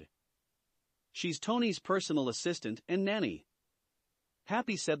bodyguard. She's Tony's personal assistant and nanny.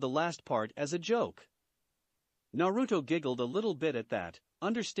 Happy said the last part as a joke. Naruto giggled a little bit at that,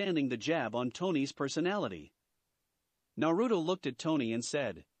 understanding the jab on Tony's personality. Naruto looked at Tony and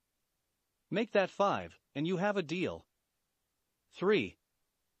said, "Make that 5, and you have a deal." 3.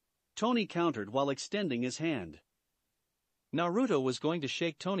 Tony countered while extending his hand. Naruto was going to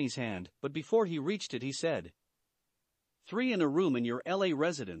shake Tony's hand, but before he reached it he said, 3 in a room in your LA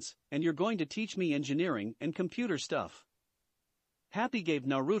residence, and you're going to teach me engineering and computer stuff. Happy gave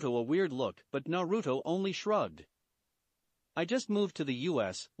Naruto a weird look, but Naruto only shrugged. I just moved to the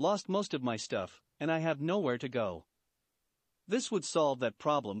US, lost most of my stuff, and I have nowhere to go. This would solve that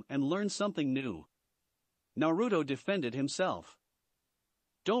problem and learn something new. Naruto defended himself.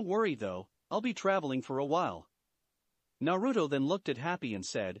 Don't worry though, I'll be traveling for a while. Naruto then looked at Happy and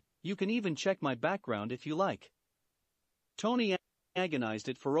said, you can even check my background if you like. Tony agonized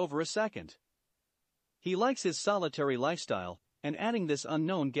it for over a second. He likes his solitary lifestyle, and adding this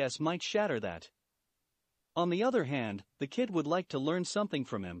unknown guess might shatter that. On the other hand, the kid would like to learn something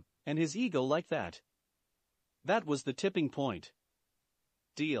from him, and his ego liked that. That was the tipping point.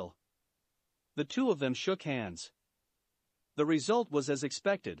 Deal. The two of them shook hands. The result was as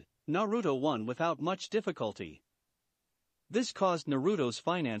expected, Naruto won without much difficulty. This caused Naruto's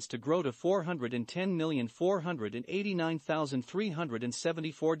finance to grow to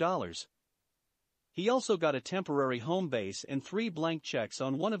 $410,489,374. He also got a temporary home base and 3 blank checks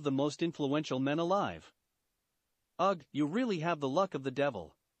on one of the most influential men alive. Ugh, you really have the luck of the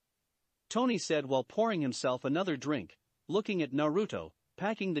devil. Tony said while pouring himself another drink, looking at Naruto,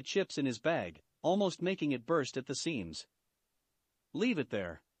 packing the chips in his bag, almost making it burst at the seams. Leave it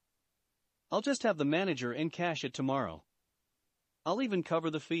there. I'll just have the manager encash it tomorrow. I'll even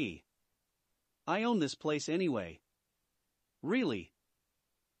cover the fee. I own this place anyway. Really?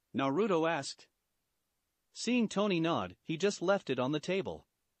 Naruto asked. Seeing Tony nod, he just left it on the table.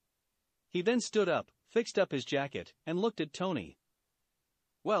 He then stood up, fixed up his jacket, and looked at Tony.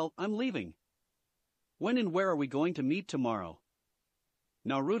 Well, I'm leaving. When and where are we going to meet tomorrow?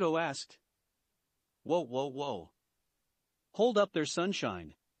 Naruto asked. Whoa. Hold up there,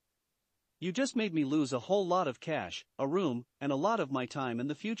 sunshine. You just made me lose a whole lot of cash, a room, and a lot of my time in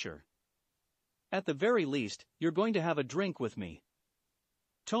the future. At the very least, you're going to have a drink with me.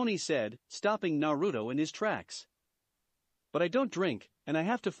 Tony said, stopping Naruto in his tracks. But I don't drink, and I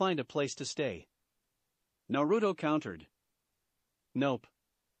have to find a place to stay. Naruto countered. Nope.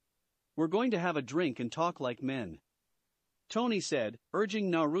 We're going to have a drink and talk like men. Tony said,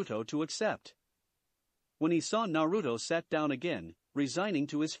 urging Naruto to accept. When he saw Naruto sat down again, resigning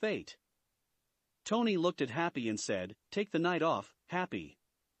to his fate. Tony looked at Happy and said, take the night off, Happy.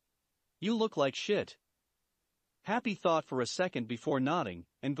 You look like shit. Happy thought for a second before nodding,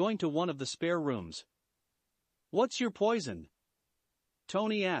 and going to one of the spare rooms. What's your poison?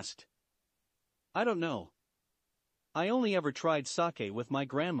 Tony asked. I don't know. I only ever tried sake with my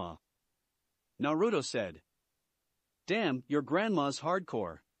grandma. Naruto said. Damn, your grandma's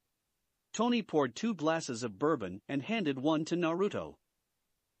hardcore. Tony poured 2 glasses of bourbon and handed one to Naruto.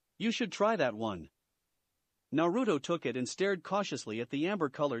 You should try that one. Naruto took it and stared cautiously at the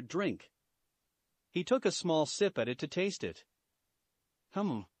amber-colored drink. He took a small sip at it to taste it.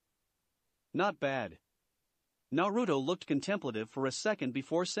 Not bad. Naruto looked contemplative for a second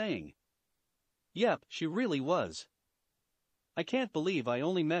before saying. Yep, she really was. I can't believe I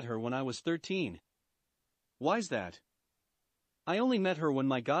only met her when I was 13. Why's that? I only met her when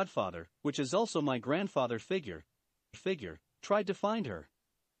my godfather, which is also my grandfather figure, tried to find her.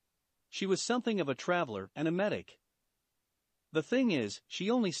 She was something of a traveler and a medic. The thing is, she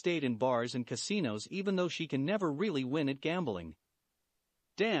only stayed in bars and casinos even though she can never really win at gambling.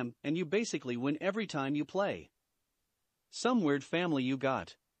 Damn, and you basically win every time you play. Some weird family you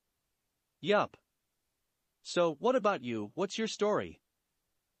got. Yup. So, what about you, what's your story?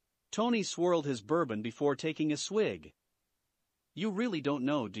 Tony swirled his bourbon before taking a swig. You really don't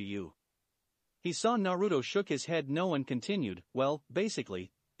know, do you? He saw Naruto shook his head no and continued, well,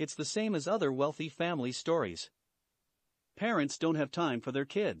 basically, it's the same as other wealthy family stories. Parents don't have time for their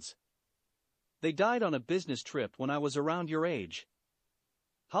kids. They died on a business trip when I was around your age.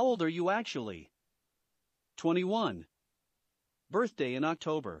 How old are you actually? 21. Birthday in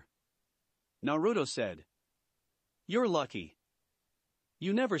October. Naruto said. You're lucky.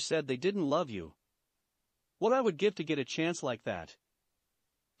 You never said they didn't love you. What I would give to get a chance like that.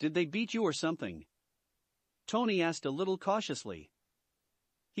 Did they beat you or something? Tony asked a little cautiously.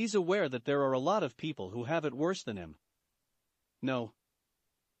 He's aware that there are a lot of people who have it worse than him. No.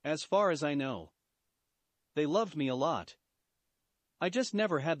 As far as I know. They loved me a lot. I just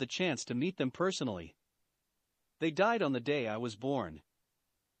never had the chance to meet them personally. They died on the day I was born.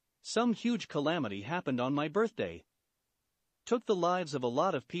 Some huge calamity happened on my birthday. Took the lives of a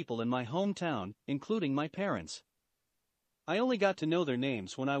lot of people in my hometown, including my parents. I only got to know their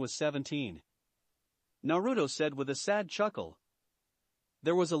names when I was 17. Naruto said with a sad chuckle.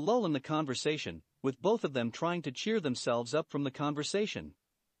 There was a lull in the conversation, with both of them trying to cheer themselves up from the conversation.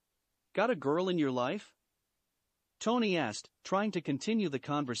 Got a girl in your life? Tony asked, trying to continue the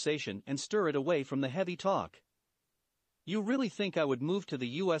conversation and stir it away from the heavy talk. You really think I would move to the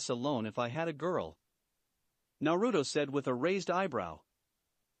US alone if I had a girl? Naruto said with a raised eyebrow.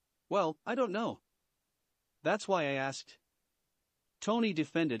 Well, I don't know. That's why I asked. Tony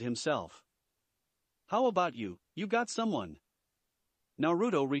defended himself. How about you, you got someone?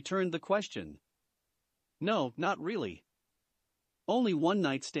 Naruto returned the question. No, not really. Only one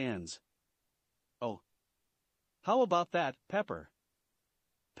night stands. Oh. How about that, Pepper?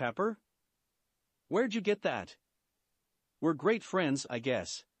 Pepper? Where'd you get that? We're great friends, I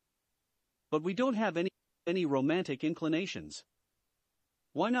guess. But we don't have any romantic inclinations.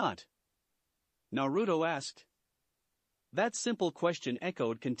 Why not? Naruto asked. That simple question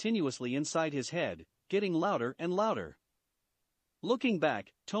echoed continuously inside his head, getting louder and louder. Looking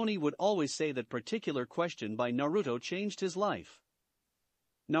back, Tony would always say that particular question by Naruto changed his life.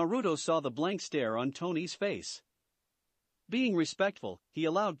 Naruto saw the blank stare on Tony's face. Being respectful, he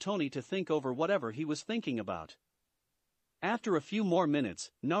allowed Tony to think over whatever he was thinking about. After a few more minutes,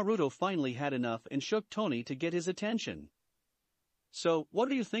 Naruto finally had enough and shook Tony to get his attention. So, what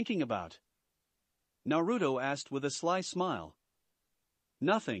are you thinking about? Naruto asked with a sly smile.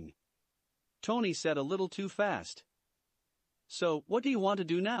 Nothing. Tony said a little too fast. So, what do you want to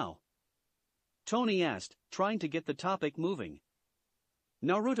do now? Tony asked, trying to get the topic moving.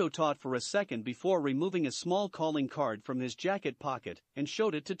 Naruto thought for a second before removing a small calling card from his jacket pocket and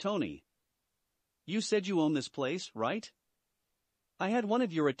showed it to Tony. You said you own this place, right? I had one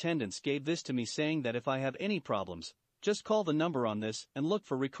of your attendants gave this to me saying that if I have any problems, just call the number on this and look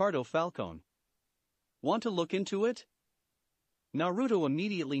for Ricardo Falcone. Want to look into it? Naruto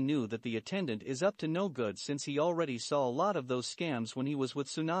immediately knew that the attendant is up to no good since he already saw a lot of those scams when he was with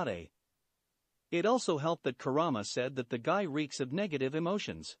Tsunade. It also helped that Kurama said that the guy reeks of negative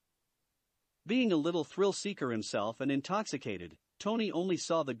emotions. Being a little thrill-seeker himself and intoxicated, Tony only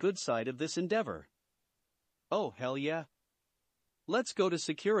saw the good side of this endeavor. Oh, hell yeah. Let's go to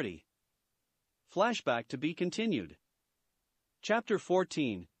security. Flashback to be continued. Chapter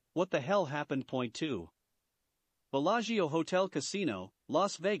 14, What the Hell Happened? Point 2. Bellagio Hotel Casino,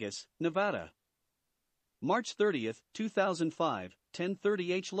 Las Vegas, Nevada. March 30, 2005,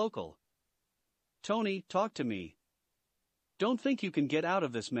 10:30 H local. Tony, talk to me. Don't think you can get out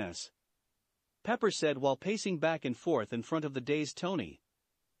of this mess. Pepper said while pacing back and forth in front of the dazed Tony.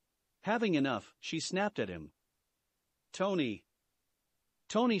 Having enough, she snapped at him. Tony.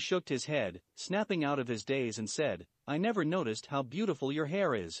 Tony shook his head, snapping out of his daze and said, I never noticed how beautiful your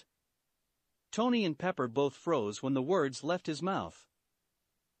hair is. Tony and Pepper both froze when the words left his mouth.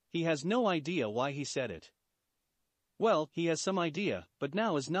 He has no idea why he said it. Well, he has some idea, but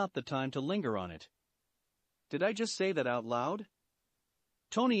now is not the time to linger on it. Did I just say that out loud?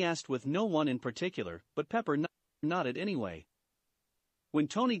 Tony asked with no one in particular, but Pepper nodded anyway. When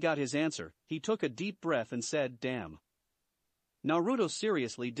Tony got his answer, he took a deep breath and said, damn. Naruto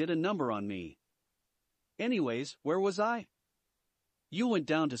seriously did a number on me. Anyways, where was I? You went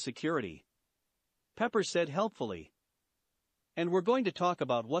down to security. Pepper said helpfully. And we're going to talk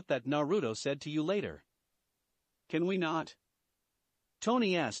about what that Naruto said to you later. Can we not?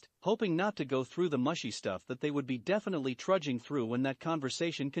 Tony asked, hoping not to go through the mushy stuff that they would be definitely trudging through when that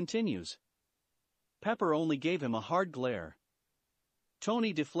conversation continues. Pepper only gave him a hard glare.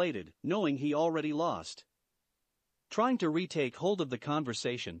 Tony deflated, knowing he already lost. Trying to retake hold of the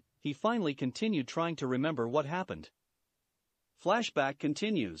conversation, he finally continued trying to remember what happened. Flashback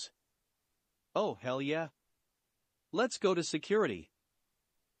continues. Oh, hell yeah. Let's go to security.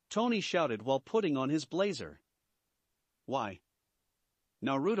 Tony shouted while putting on his blazer. Why?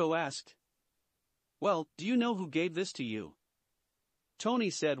 Naruto asked. Well, do you know who gave this to you? Tony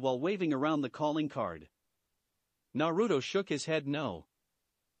said while waving around the calling card. Naruto shook his head no.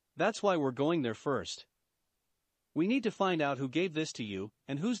 That's why we're going there first. We need to find out who gave this to you,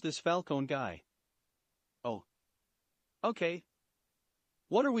 and who's this Falcone guy. Oh. Okay.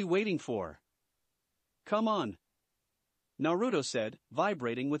 What are we waiting for? Come on. Naruto said,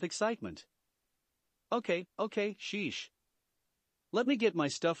 vibrating with excitement. Okay, sheesh. Let me get my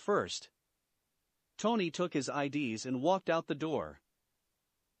stuff first. Tony took his IDs and walked out the door.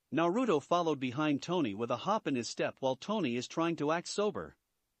 Naruto followed behind Tony with a hop in his step while Tony is trying to act sober.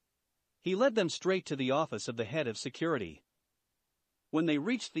 He led them straight to the office of the head of security. When they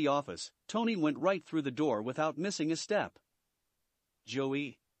reached the office, Tony went right through the door without missing a step.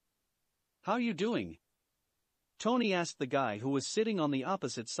 "Joey, how you doing?" Tony asked the guy who was sitting on the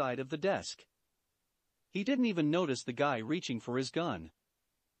opposite side of the desk. He didn't even notice the guy reaching for his gun.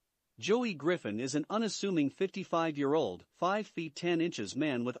 Joey Griffin is an unassuming 55-year-old, 5 feet 10 inches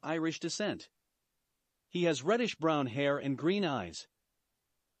man with Irish descent. He has reddish-brown hair and green eyes.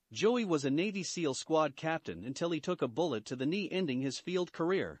 Joey was a Navy SEAL squad captain until he took a bullet to the knee, ending his field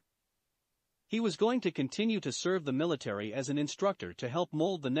career. He was going to continue to serve the military as an instructor to help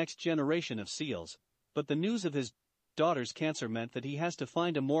mold the next generation of SEALs, but the news of his daughter's cancer meant that he has to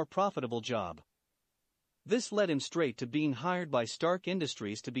find a more profitable job. This led him straight to being hired by Stark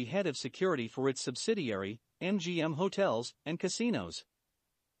Industries to be head of security for its subsidiary, MGM Hotels and Casinos.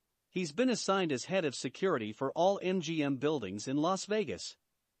 He's been assigned as head of security for all MGM buildings in Las Vegas.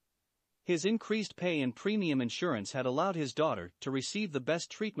 His increased pay and premium insurance had allowed his daughter to receive the best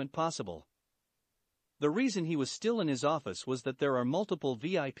treatment possible. The reason he was still in his office was that there are multiple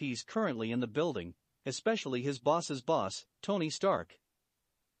VIPs currently in the building, especially his boss's boss, Tony Stark.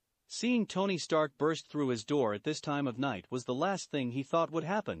 Seeing Tony Stark burst through his door at this time of night was the last thing he thought would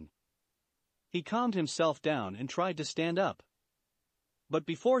happen. He calmed himself down and tried to stand up. But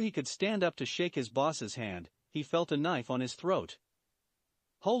before he could stand up to shake his boss's hand, he felt a knife on his throat.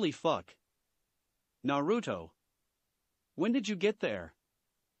 Holy fuck. Naruto. When did you get there?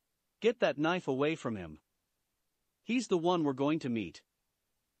 Get that knife away from him. He's the one we're going to meet.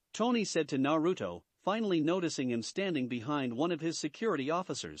 Tony said to Naruto, finally noticing him standing behind one of his security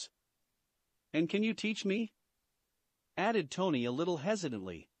officers. And can you teach me? Added Tony a little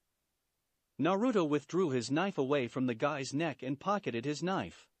hesitantly. Naruto withdrew his knife away from the guy's neck and pocketed his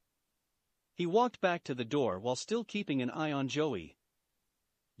knife. He walked back to the door while still keeping an eye on Joey.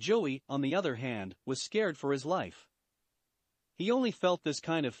 Joey, on the other hand, was scared for his life. He only felt this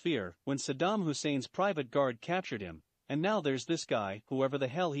kind of fear when Saddam Hussein's private guard captured him, and now there's this guy, whoever the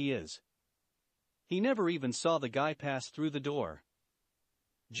hell he is. He never even saw the guy pass through the door.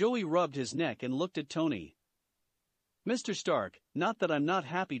 Joey rubbed his neck and looked at Tony. Mr. Stark, not that I'm not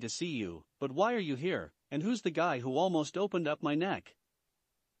happy to see you, but why are you here, and who's the guy who almost opened up my neck?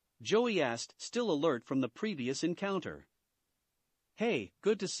 Joey asked, still alert from the previous encounter. Hey,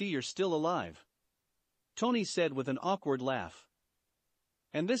 good to see you're still alive. Tony said with an awkward laugh.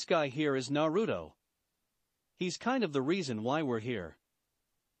 And this guy here is Naruto. He's kind of the reason why we're here.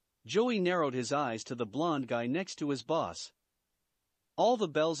 Joey narrowed his eyes to the blonde guy next to his boss. All the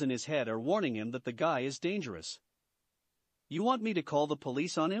bells in his head are warning him that the guy is dangerous. You want me to call the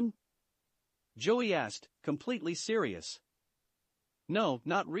police on him? Joey asked, completely serious. No,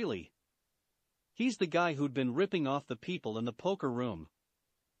 not really. He's the guy who'd been ripping off the people in the poker room.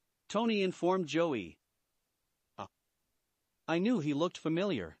 Tony informed Joey. I knew he looked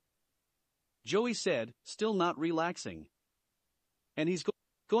familiar. Joey said, still not relaxing. And he's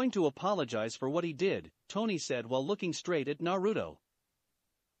going to apologize for what he did, Tony said while looking straight at Naruto.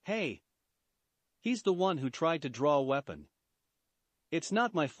 Hey. He's the one who tried to draw a weapon. It's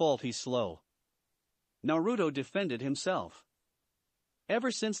not my fault he's slow. Naruto defended himself.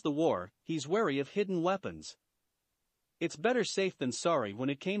 Ever since the war, he's wary of hidden weapons. It's better safe than sorry when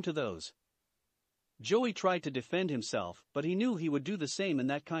it came to those. Joey tried to defend himself, but he knew he would do the same in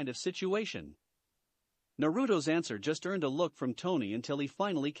that kind of situation. Naruto's answer just earned a look from Tony until he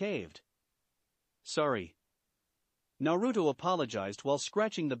finally caved. Sorry. Naruto apologized while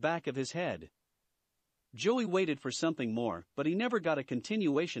scratching the back of his head. Joey waited for something more, but he never got a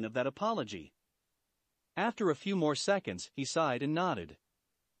continuation of that apology. After a few more seconds, he sighed and nodded.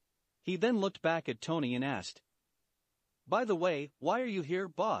 He then looked back at Tony and asked, By the way, why are you here,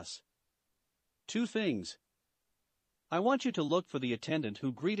 boss? 2 things. I want you to look for the attendant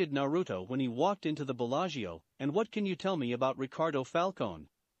who greeted Naruto when he walked into the Bellagio, and what can you tell me about Ricardo Falcone?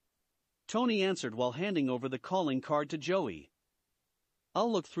 Tony answered while handing over the calling card to Joey.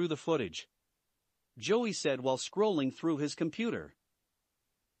 I'll look through the footage. Joey said while scrolling through his computer.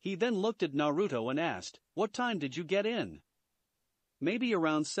 He then looked at Naruto and asked, What time did you get in? Maybe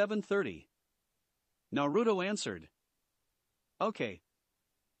around 7:30. Naruto answered. Okay.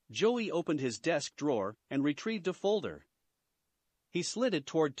 Joey opened his desk drawer and retrieved a folder. He slid it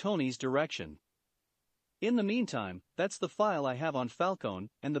toward Tony's direction. In the meantime, that's the file I have on Falcone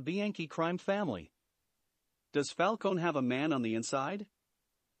and the Bianchi crime family. Does Falcone have a man on the inside?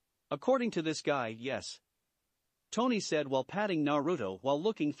 According to this guy, yes. Tony said while patting Naruto while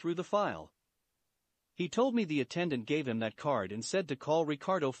looking through the file. He told me the attendant gave him that card and said to call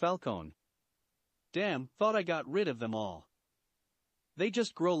Ricardo Falcone. Damn, thought I got rid of them all. They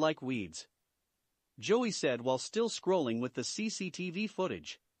just grow like weeds. Joey said while still scrolling with the CCTV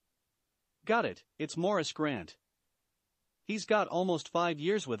footage. Got it, it's Morris Grant. He's got almost 5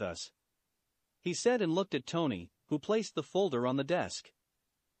 years with us. He said and looked at Tony, who placed the folder on the desk.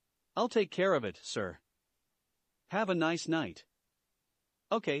 I'll take care of it, sir. Have a nice night.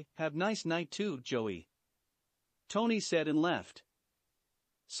 Okay, have nice night too, Joey. Tony said and left.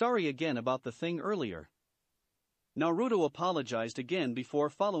 Sorry again about the thing earlier. Naruto apologized again before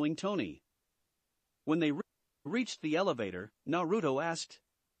following Tony. When they reached the elevator, Naruto asked,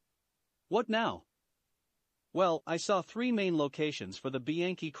 "What now?" "Well, I saw 3 main locations for the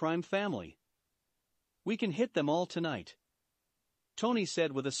Bianchi crime family. We can hit them all tonight," Tony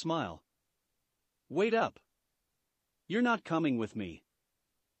said with a smile. "Wait up. You're not coming with me.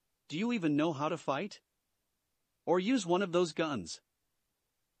 Do you even know how to fight? Or use one of those guns?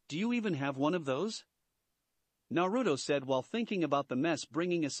 Do you even have one of those?" Naruto said while thinking about the mess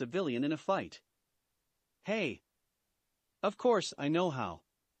bringing a civilian in a fight. "Hey. Of course I know how.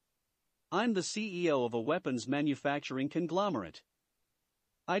 I'm the CEO of a weapons manufacturing conglomerate.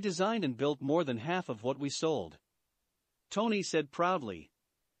 I designed and built more than half of what we sold," Tony said proudly.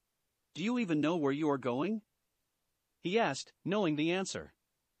 "Do you even know where you are going?" he asked, knowing the answer.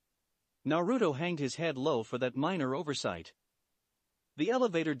 Naruto hanged his head low for that minor oversight. The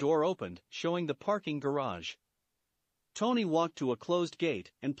elevator door opened, showing the parking garage. Tony walked to a closed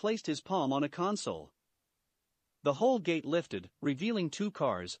gate and placed his palm on a console. The whole gate lifted, revealing 2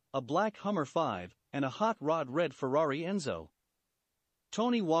 cars, a black Hummer 5 and a hot rod red Ferrari Enzo.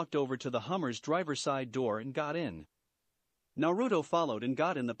 Tony walked over to the Hummer's driver's side door and got in. Naruto followed and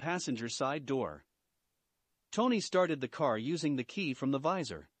got in the passenger side door. Tony started the car using the key from the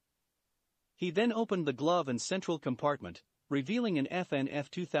visor. He then opened the glove and central compartment, revealing an FN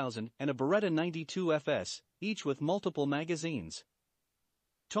F2000 and a Beretta 92 FS, each with multiple magazines.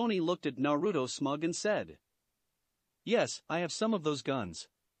 Tony looked at Naruto smug and said, "Yes, I have some of those guns."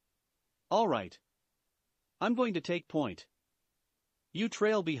 "All right. I'm going to take point. You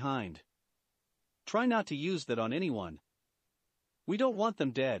trail behind. Try not to use that on anyone. We don't want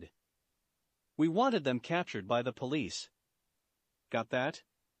them dead. We wanted them captured by the police. Got that?"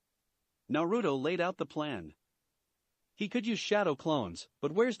 Naruto laid out the plan. He could use shadow clones,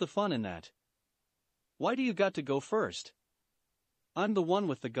 but where's the fun in that? "Why do you got to go first?" "I'm the one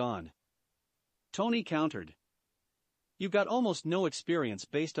with the gun," Tony countered. "You got almost no experience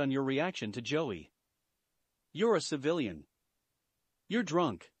based on your reaction to Joey. You're a civilian. You're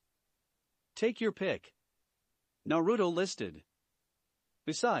drunk. Take your pick." Naruto listed.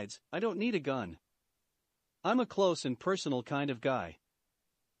 "Besides, I don't need a gun. I'm a close and personal kind of guy.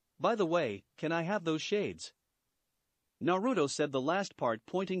 By the way, can I have those shades?" Naruto said the last part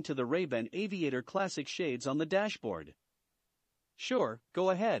pointing to the Ray-Ban Aviator Classic shades on the dashboard. "Sure, go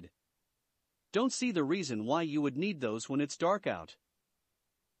ahead. Don't see the reason why you would need those when it's dark out."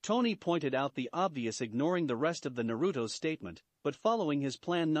 Tony pointed out the obvious, ignoring the rest of the Naruto's statement, but following his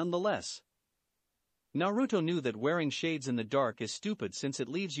plan nonetheless. Naruto knew that wearing shades in the dark is stupid since it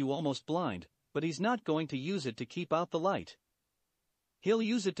leaves you almost blind, but he's not going to use it to keep out the light. He'll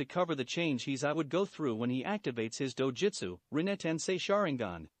use it to cover the change I would go through when he activates his dojutsu,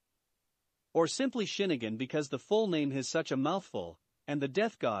 RinneTenseiSharingan. Or simply Shinigami because the full name is such a mouthful, and the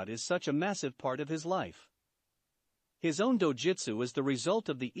death god is such a massive part of his life. His own dojutsu is the result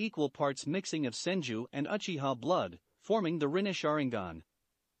of the equal parts mixing of Senju and Uchiha blood, forming the RinneSharingan.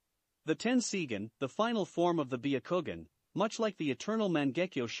 The Tenseigan, the final form of the Byakugan, much like the eternal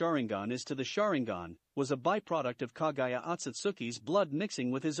Mangekyo Sharingan is to the Sharingan, was a byproduct of Kagaya Otsutsuki's blood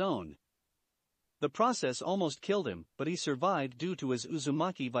mixing with his own. The process almost killed him, but he survived due to his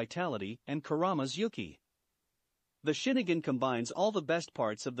Uzumaki vitality and Kurama's Yuki. The Shinigami combines all the best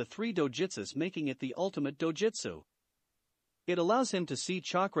parts of the 3 dojutsus, making it the ultimate dojutsu. It allows him to see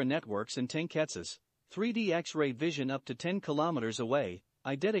chakra networks and tenketsus, 3D X-ray vision up to 10 kilometers away,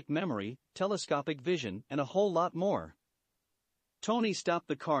 eidetic memory, telescopic vision, and a whole lot more. Tony stopped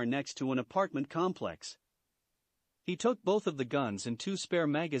the car next to an apartment complex. He took both of the guns and 2 spare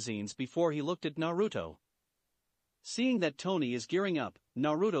magazines before he looked at Naruto. Seeing that Tony is gearing up,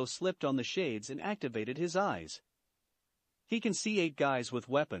 Naruto slipped on the shades and activated his eyes. He can see 8 guys with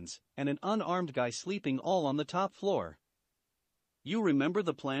weapons, and an unarmed guy sleeping all on the top floor. "You remember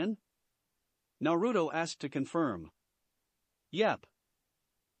the plan?" Naruto asked to confirm. "Yep.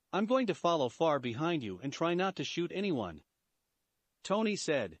 I'm going to follow far behind you and try not to shoot anyone," Tony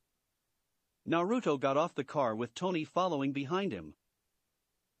said. Naruto got off the car with Tony following behind him.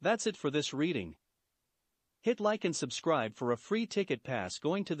 That's it for this reading. Hit like and subscribe for a free ticket pass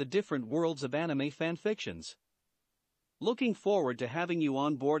going to the different worlds of anime fanfictions. Looking forward to having you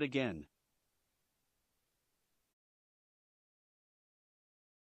on board again.